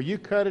it, but will you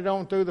cut it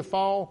on through the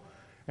fall?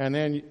 And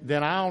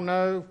then I'll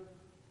know."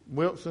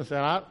 Wilson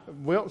said,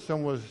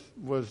 Wilson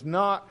was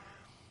not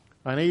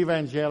an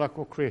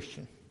evangelical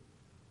Christian.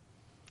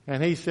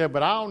 And he said,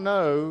 "But I'll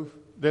know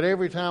that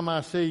every time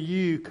I see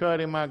you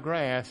cutting my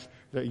grass,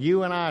 that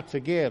you and I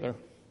together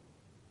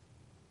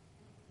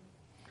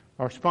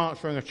are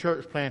sponsoring a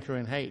church planter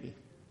in Haiti."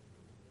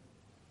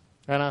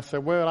 And I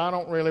said, "Well, I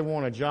don't really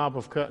want a job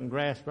of cutting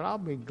grass, but I'll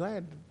be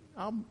glad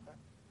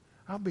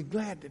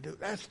to do it.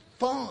 That's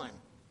fun.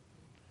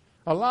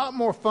 A lot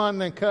more fun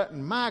than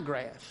cutting my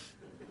grass."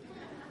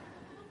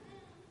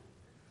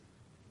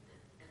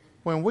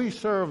 When we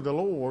serve the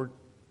Lord,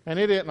 and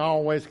it isn't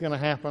always going to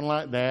happen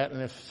like that,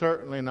 and it's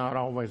certainly not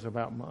always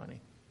about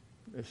money.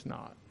 It's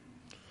not.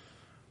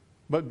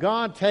 But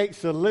God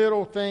takes the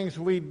little things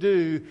we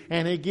do,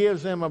 and He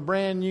gives them a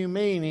brand new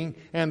meaning,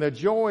 and the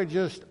joy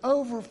just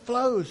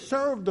overflows.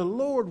 Serve the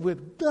Lord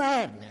with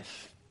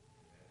gladness.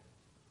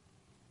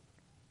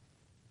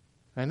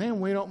 And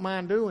then we don't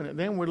mind doing it.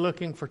 Then we're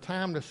looking for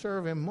time to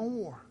serve Him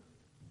more.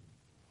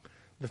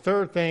 The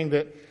third thing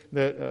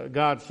that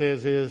God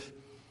says is,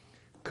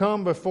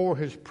 come before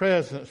His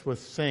presence with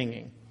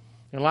singing.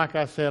 And like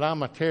I said,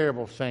 I'm a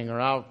terrible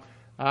singer.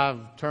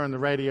 I've turned the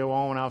radio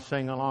on, I'll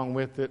sing along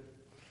with it,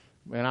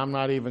 and I'm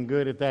not even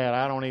good at that.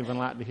 I don't even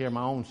like to hear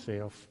my own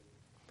self.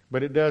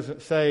 But it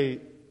doesn't say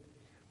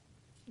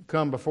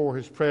come before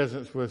His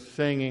presence with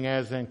singing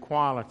as in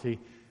quality.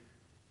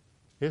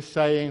 It's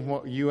saying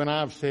what you and I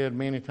have said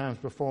many times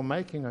before,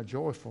 making a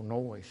joyful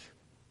noise.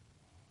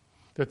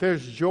 That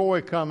there's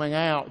joy coming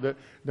out,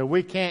 that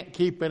we can't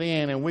keep it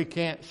in and we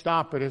can't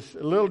stop it. It's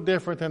a little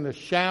different than the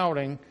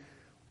shouting,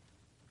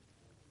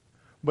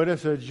 but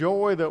it's a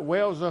joy that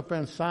wells up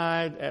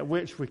inside at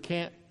which we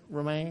can't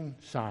remain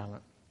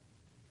silent.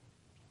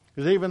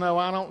 Because even though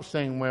I don't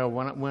sing well,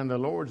 when the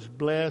Lord's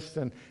blessed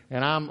and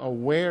I'm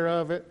aware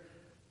of it,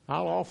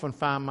 I'll often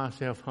find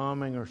myself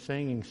humming or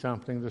singing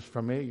something that's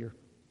familiar.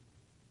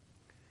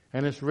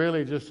 And it's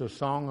really just a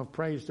song of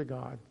praise to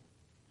God.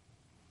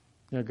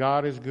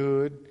 God is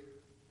good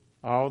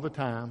all the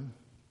time,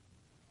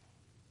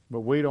 but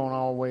we don't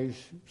always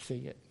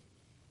see it.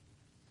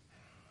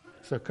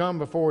 So come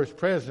before His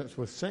presence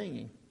with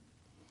singing.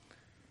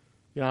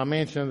 I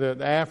mentioned that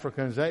the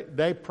Africans,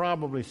 they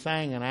probably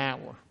sang an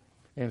hour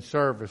in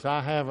service.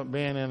 I haven't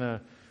been in a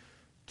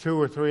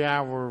 2 or 3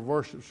 hour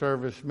worship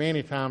service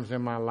many times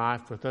in my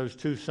life, but those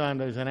 2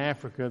 Sundays in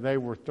Africa, they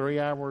were 3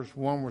 hours.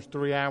 One was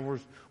 3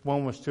 hours.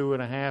 One was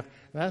 2.5.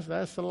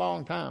 That's a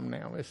long time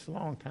now. It's a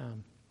long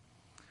time.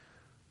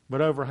 But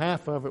over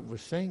half of it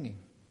was singing.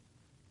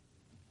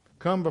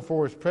 Come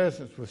before His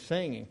presence with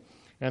singing.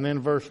 And then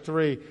verse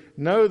 3,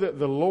 know that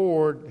the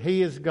Lord,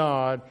 He is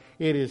God.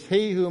 It is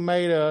He who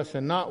made us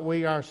and not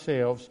we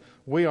ourselves.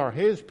 We are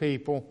His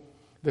people,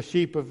 the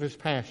sheep of His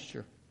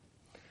pasture.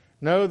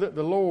 Know that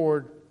the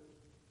Lord,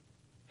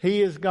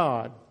 He is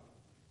God.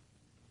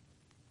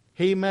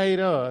 He made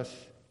us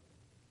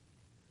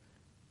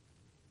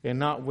and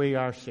not we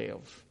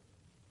ourselves.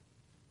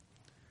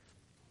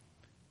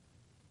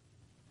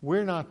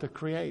 We're not the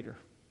creator.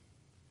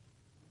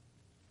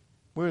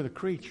 We're the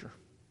creature.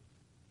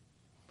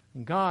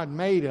 And God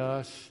made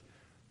us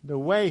the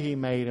way He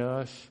made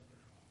us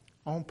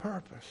on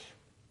purpose.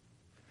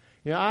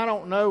 I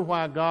don't know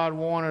why God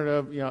wanted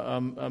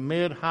a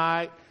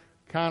mid-height,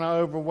 kind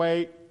of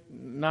overweight,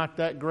 not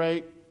that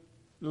great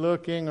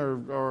looking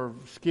or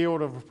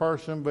skilled of a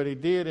person, but He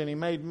did, and He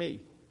made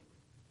me.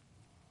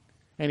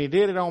 And He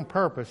did it on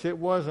purpose. It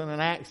wasn't an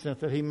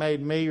accident that He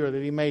made me or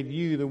that He made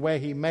you the way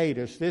He made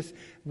us.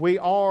 We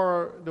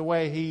are the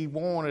way He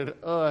wanted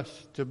us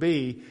to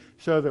be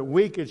so that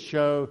we could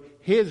show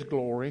His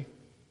glory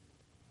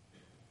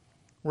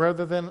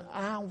rather than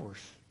ours.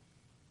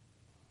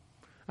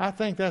 I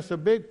think that's a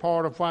big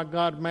part of why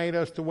God made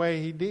us the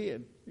way He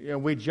did.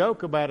 We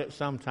joke about it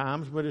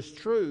sometimes, but it's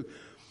true.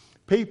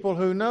 People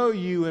who know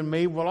you and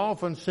me will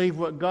often see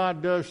what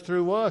God does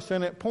through us,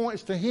 and it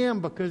points to Him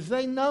because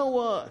they know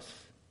us.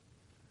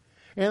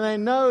 And they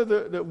know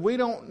that we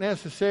don't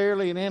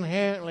necessarily and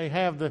inherently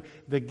have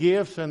the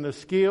gifts and the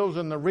skills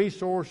and the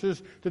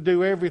resources to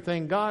do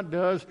everything God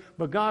does,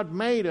 but God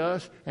made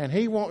us, and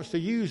He wants to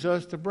use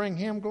us to bring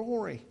Him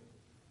glory.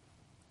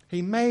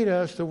 He made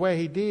us the way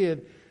He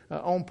did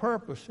on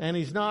purpose. And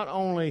He not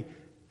only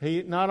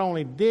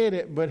did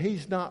it, but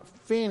He's not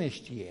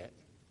finished yet.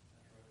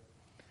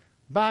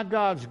 By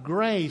God's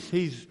grace,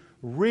 He's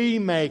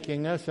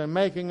remaking us and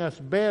making us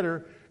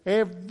better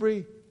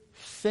every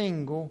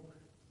single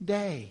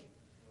day.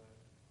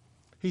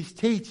 He's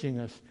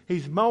teaching us.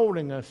 He's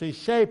molding us. He's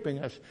shaping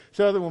us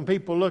so that when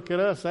people look at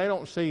us, they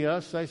don't see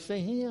us, they see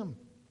Him.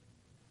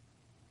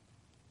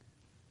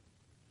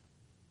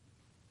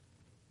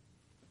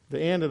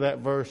 The end of that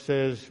verse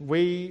says,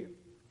 we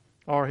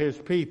are His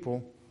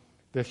people,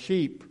 the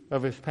sheep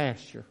of His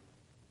pasture.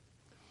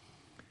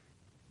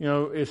 You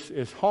know,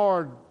 it's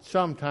hard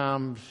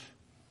sometimes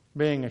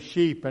being a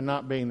sheep and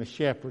not being the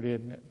shepherd,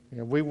 isn't it? You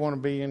know, we want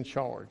to be in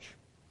charge.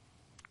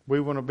 We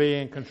want to be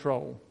in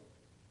control.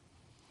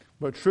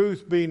 But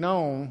truth be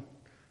known,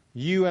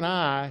 you and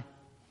I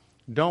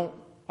don't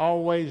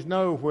always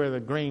know where the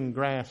green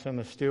grass and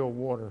the still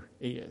water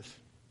is.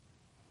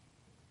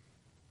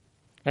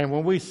 And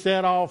when we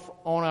set off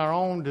on our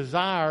own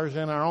desires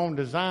and our own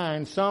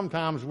designs,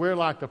 sometimes we're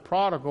like the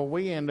prodigal.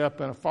 We end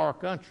up in a far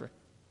country.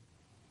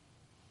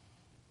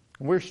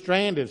 We're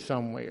stranded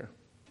somewhere.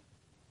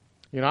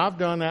 You know, I've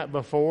done that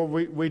before.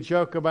 We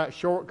joke about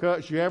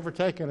shortcuts. You ever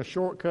taken a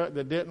shortcut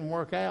that didn't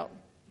work out?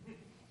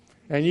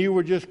 And you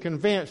were just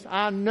convinced,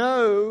 I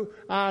know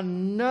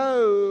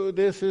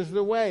this is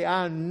the way.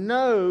 I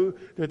know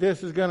that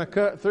this is going to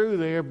cut through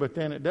there, but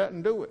then it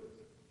doesn't do it.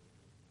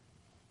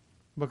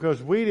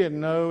 Because we didn't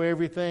know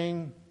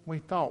everything we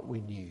thought we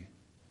knew.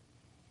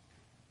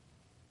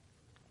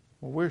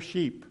 Well, we're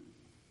sheep.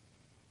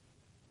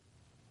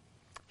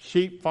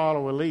 Sheep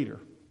follow a leader.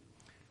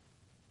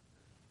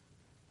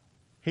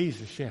 He's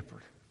the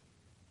shepherd.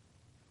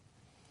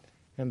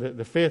 And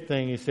the fifth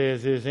thing he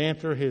says is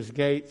enter His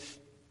gates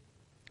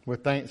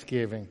with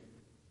thanksgiving.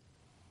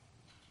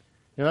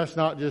 You know, that's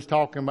not just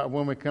talking about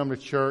when we come to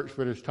church,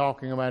 but it's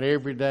talking about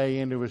every day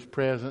into His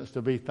presence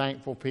to be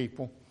thankful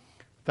people.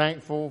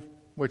 Thankful,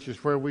 which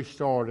is where we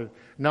started.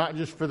 Not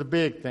just for the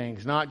big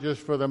things, not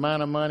just for the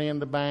amount of money in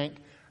the bank,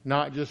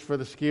 not just for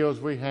the skills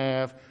we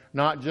have,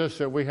 not just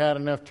that we had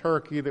enough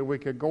turkey that we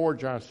could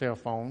gorge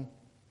ourselves on,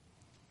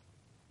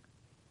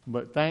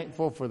 but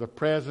thankful for the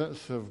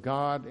presence of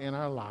God in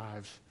our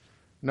lives,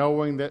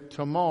 knowing that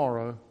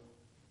tomorrow,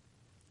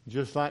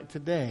 just like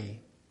today,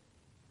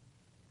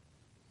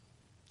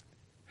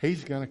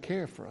 He's going to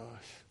care for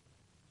us.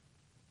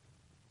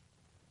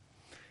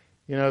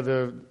 You know,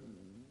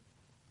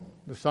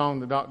 the song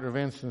that Dr.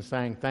 Vincent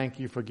sang, Thank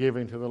You for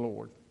Giving to the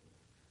Lord.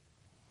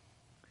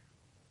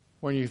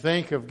 When you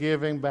think of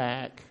giving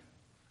back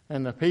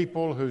and the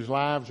people whose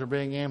lives are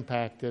being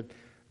impacted,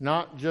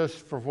 not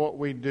just for what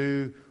we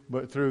do,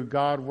 but through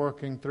God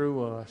working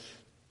through us,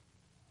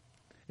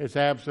 it's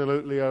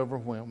absolutely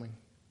overwhelming.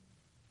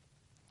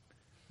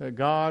 That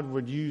God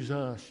would use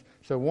us.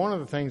 So one of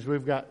the things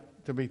we've got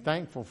to be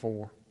thankful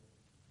for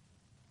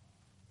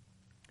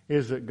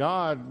is that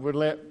God would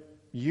let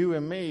you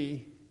and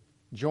me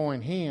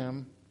join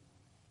Him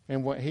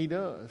in what He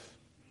does.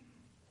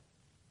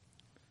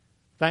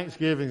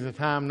 Thanksgiving is a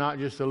time not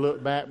just to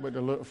look back, but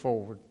to look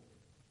forward.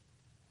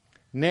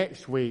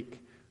 Next week,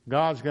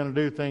 God's going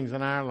to do things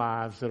in our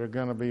lives that are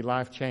going to be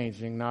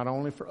life-changing, not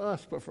only for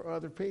us, but for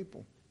other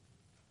people.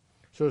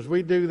 So as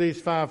we do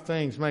these 5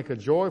 things, make a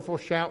joyful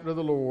shout to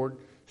the Lord,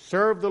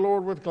 serve the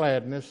Lord with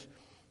gladness,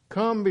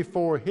 come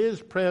before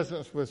His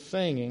presence with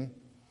singing,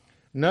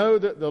 know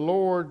that the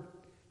Lord,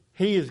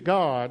 He is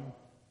God,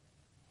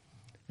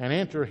 and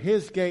enter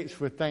His gates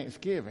with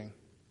thanksgiving.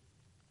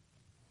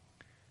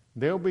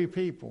 There'll be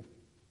people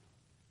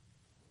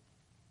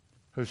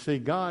who see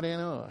God in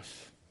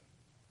us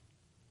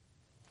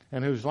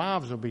and whose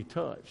lives will be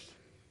touched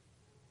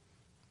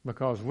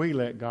because we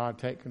let God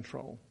take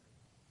control.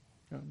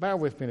 Now, bear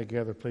with me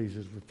together, please,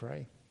 as we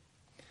pray.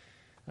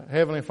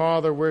 Heavenly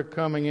Father, we're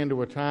coming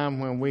into a time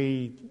when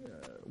we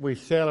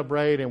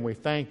celebrate and we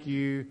thank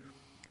You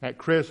at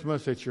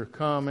Christmas that You're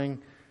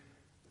coming.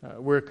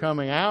 We're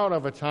coming out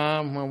of a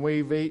time when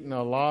we've eaten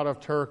a lot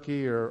of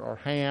turkey or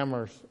ham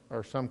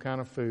or some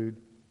kind of food.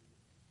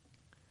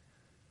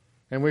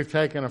 And we've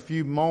taken a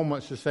few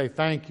moments to say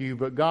thank You,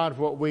 but God,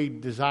 what we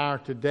desire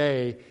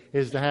today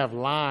is to have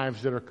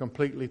lives that are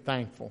completely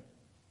thankful.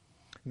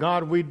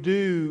 God, we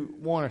do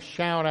want to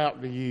shout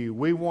out to You.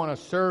 We want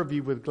to serve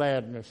You with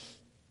gladness.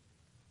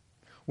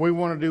 We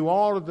want to do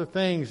all of the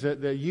things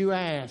that You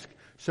ask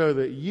so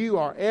that You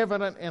are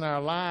evident in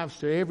our lives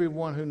to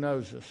everyone who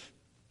knows us.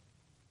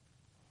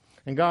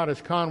 And God,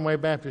 as Conway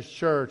Baptist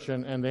Church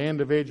and the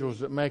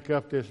individuals that make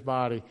up this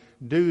body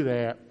do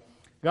that,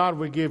 God,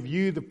 we give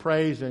you the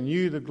praise and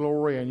you the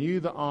glory and you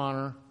the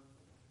honor.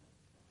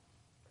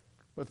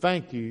 But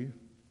thank you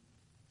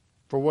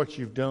for what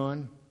you've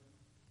done.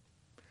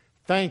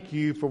 Thank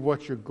you for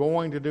what you're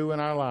going to do in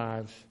our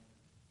lives.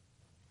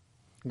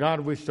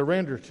 God, we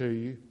surrender to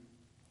you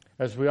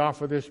as we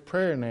offer this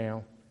prayer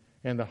now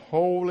in the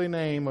holy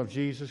name of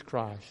Jesus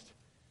Christ.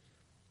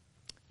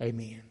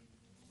 Amen.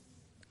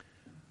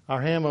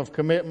 Our hymn of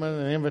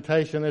commitment and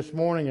invitation this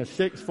morning is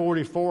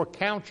 644,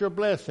 Count Your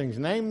Blessings.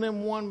 Name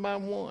them one by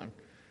one.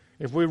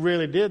 If we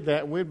really did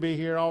that, we'd be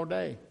here all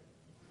day.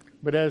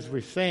 But as we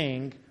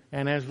sing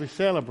and as we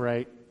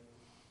celebrate,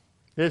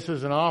 this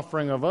is an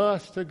offering of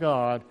us to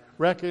God,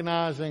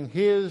 recognizing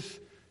His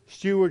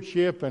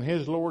stewardship and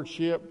His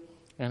lordship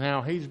and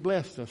how He's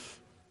blessed us.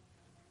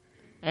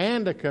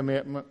 And a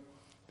commitment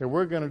that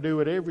we're going to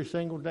do it every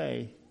single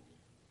day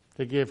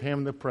to give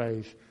Him the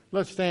praise.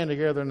 Let's stand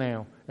together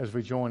now as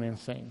we join in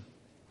sing.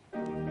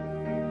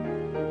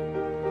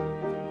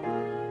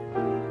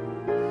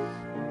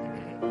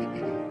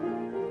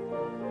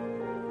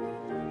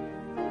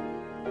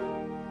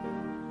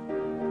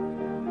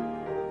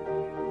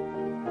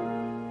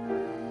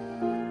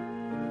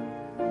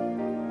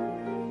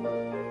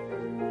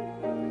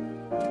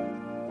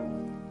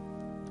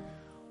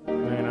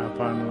 When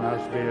upon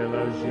life's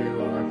billows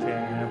you are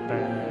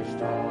tempest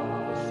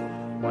tossed,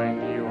 when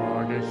you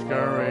are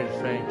discouraged,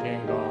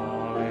 thinking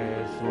all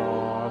is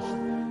lost,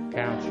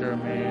 count your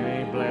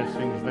many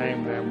blessings,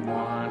 name them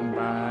one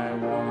by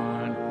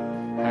one,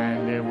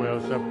 and it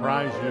will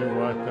surprise you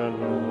what the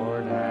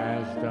Lord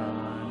has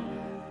done.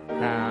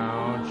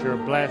 Count your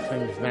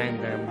blessings,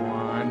 name them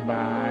one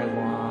by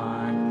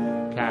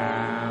one.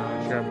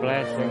 Count your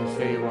blessings,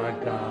 see what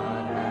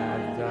God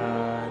has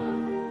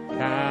done.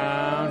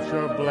 Count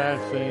your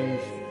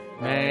blessings,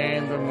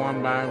 name them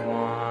one by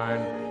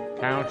one.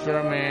 Count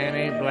your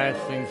many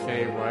blessings,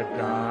 see what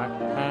God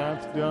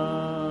hath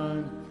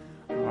done.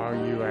 Are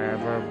you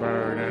ever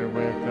burdened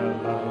with a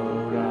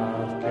load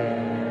of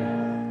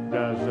care?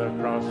 Does the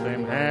cross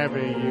seem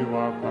heavy you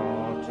are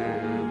called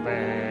to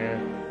bear?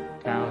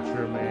 Count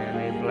your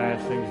many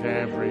blessings,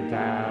 every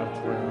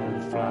doubt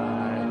will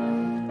fly,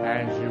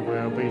 and you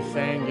will be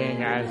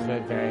singing as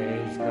the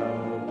days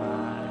go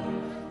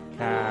by.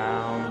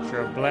 Count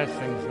your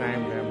blessings,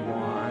 name them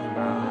one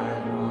by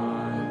one.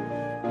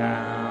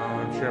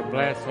 Count your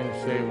blessings,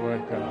 see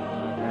what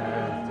God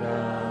hath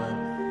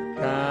done.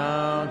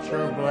 Count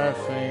your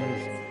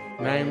blessings,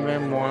 name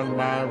them one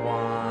by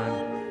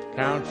one.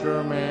 Count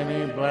your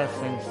many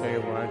blessings, see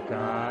what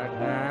God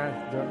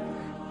hath done.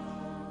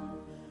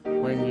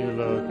 When you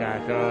look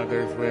at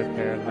others with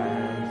their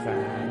lands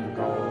and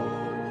gold,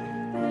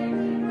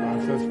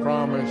 God has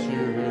promised you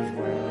His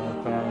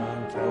wealth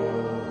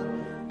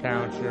untold.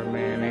 Count your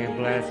many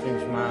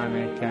blessings,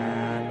 money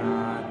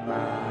cannot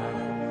buy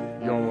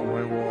your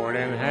reward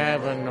in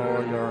heaven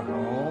or your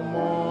home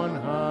on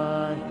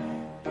high.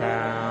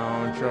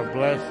 Count your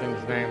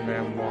blessings, name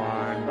them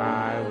one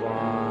by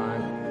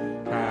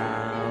one.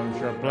 Count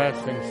your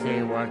blessings,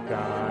 see what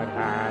God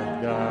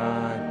hath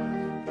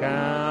done.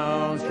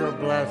 Count your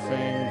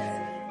blessings,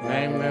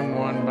 name them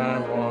one by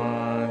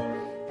one.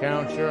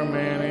 Count your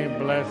many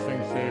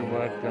blessings, see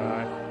what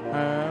God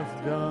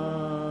hath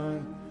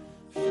done.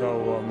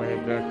 So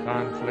amid the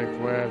conflict,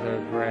 whether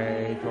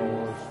great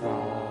or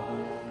small,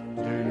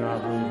 do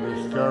not be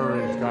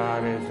discouraged,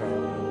 God is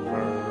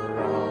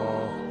over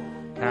all.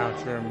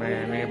 Count your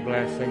many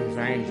blessings,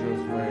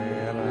 angels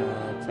will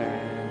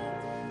attend,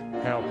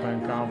 help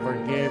and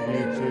comfort give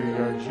you to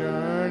your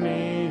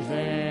journey's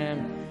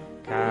end.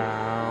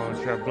 Count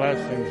your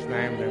blessings,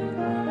 name them.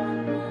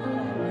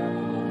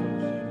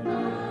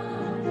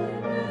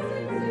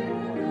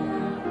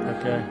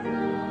 Okay.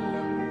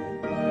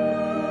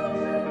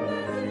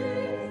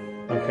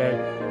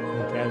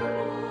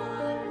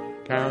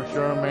 Count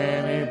your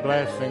many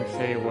blessings,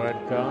 see what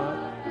God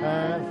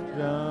hath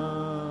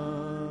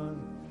done.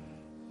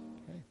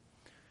 Okay.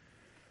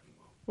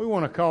 We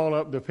want to call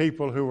up the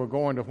people who are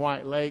going to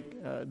White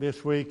Lake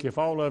this week. If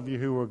all of you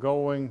who are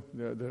going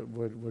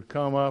would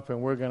come up,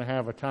 and we're going to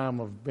have a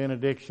time of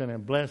benediction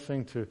and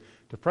blessing to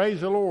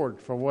praise the Lord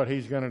for what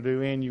He's going to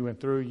do in you and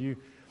through you.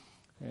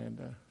 And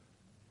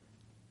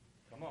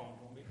Come on,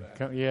 we'll be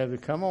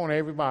back. come on,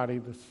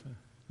 everybody.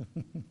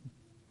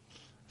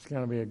 It's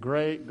going to be a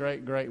great,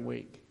 great, great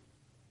week.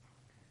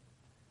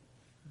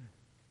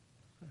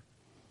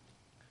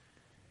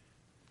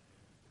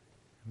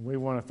 We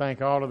want to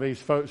thank all of these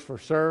folks for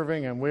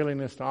serving and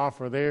willingness to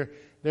offer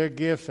their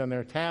gifts and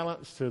their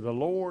talents to the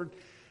Lord.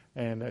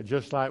 And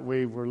just like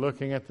we were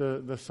looking at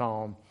the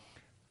psalm,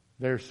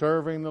 they're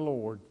serving the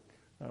Lord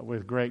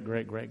with great,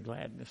 great, great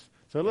gladness.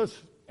 So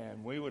let's...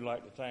 And we would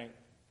like to thank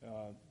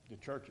the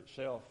church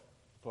itself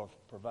for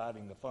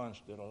providing the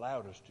funds that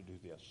allowed us to do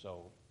this.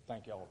 So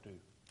thank y'all too.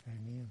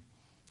 Amen.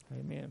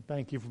 Amen.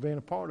 Thank you for being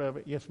a part of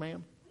it. Yes,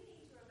 ma'am? We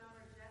need to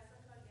remember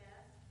Jessica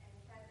Guest and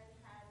Kevin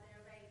had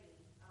their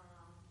baby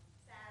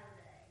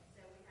Saturday.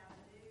 So we have a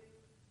new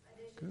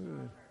addition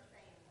to our church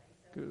family.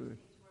 So Good. we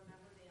need to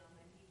remember them,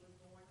 and he was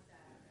born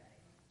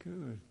Saturday.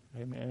 Good.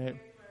 Amen.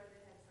 Mary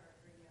Rhoda has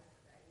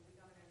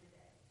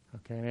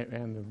Okay,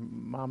 and the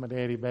mama,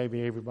 daddy,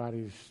 baby,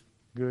 everybody's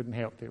good and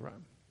healthy, right?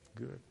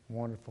 Good.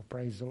 Wonderful.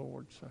 Praise the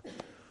Lord. So,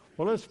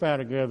 well, let's bow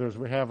together as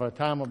we have a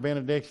time of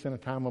benediction, a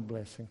time of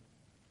blessing.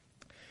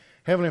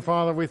 Heavenly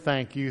Father, we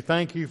thank you.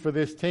 Thank you for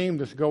this team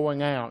that's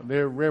going out.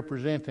 They're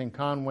representing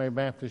Conway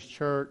Baptist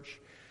Church.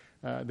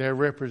 They're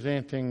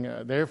representing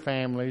their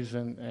families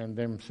and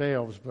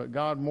themselves. But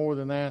God, more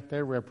than that,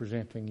 they're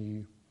representing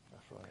you.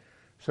 That's right.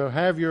 So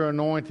have your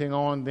anointing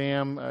on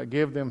them.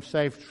 Give them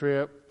safe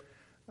trip.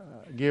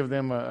 Give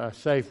them a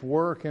safe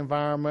work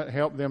environment.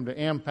 Help them to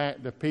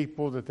impact the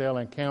people that they'll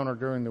encounter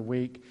during the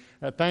week.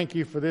 Thank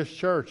you for this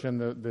church and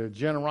the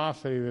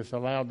generosity that's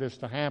allowed this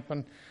to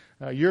happen.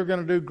 You're going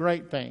to do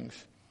great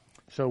things.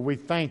 So we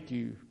thank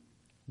you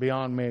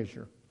beyond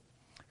measure.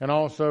 And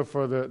also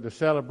for the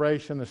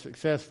celebration, the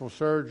successful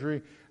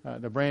surgery,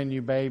 the brand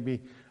new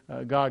baby.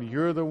 God,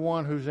 you're the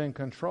one who's in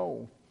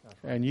control.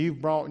 And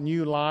you've brought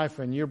new life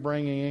and you're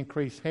bringing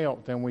increased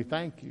health. And we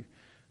thank you.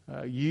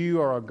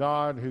 You are a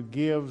God who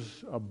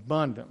gives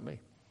abundantly.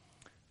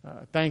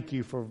 Thank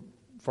you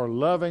for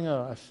loving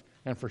us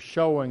and for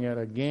showing it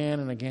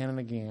again and again and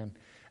again.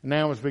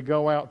 Now as we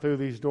go out through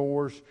these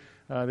doors,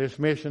 this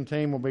mission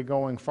team will be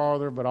going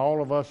farther, but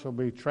all of us will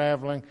be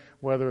traveling,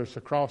 whether it's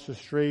across the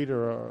street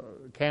or a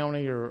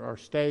county or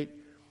state.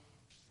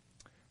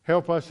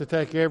 Help us to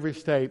take every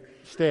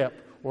step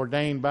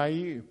ordained by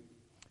you,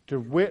 to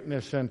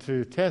witness and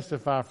to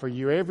testify for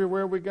you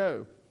everywhere we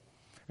go.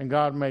 And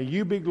God, may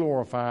you be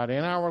glorified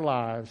in our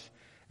lives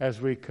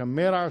as we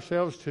commit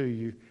ourselves to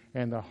you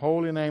in the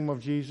holy name of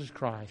Jesus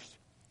Christ.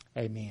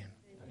 Amen.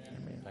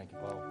 Amen. Thank you,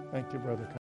 Paul. Thank you, Brother.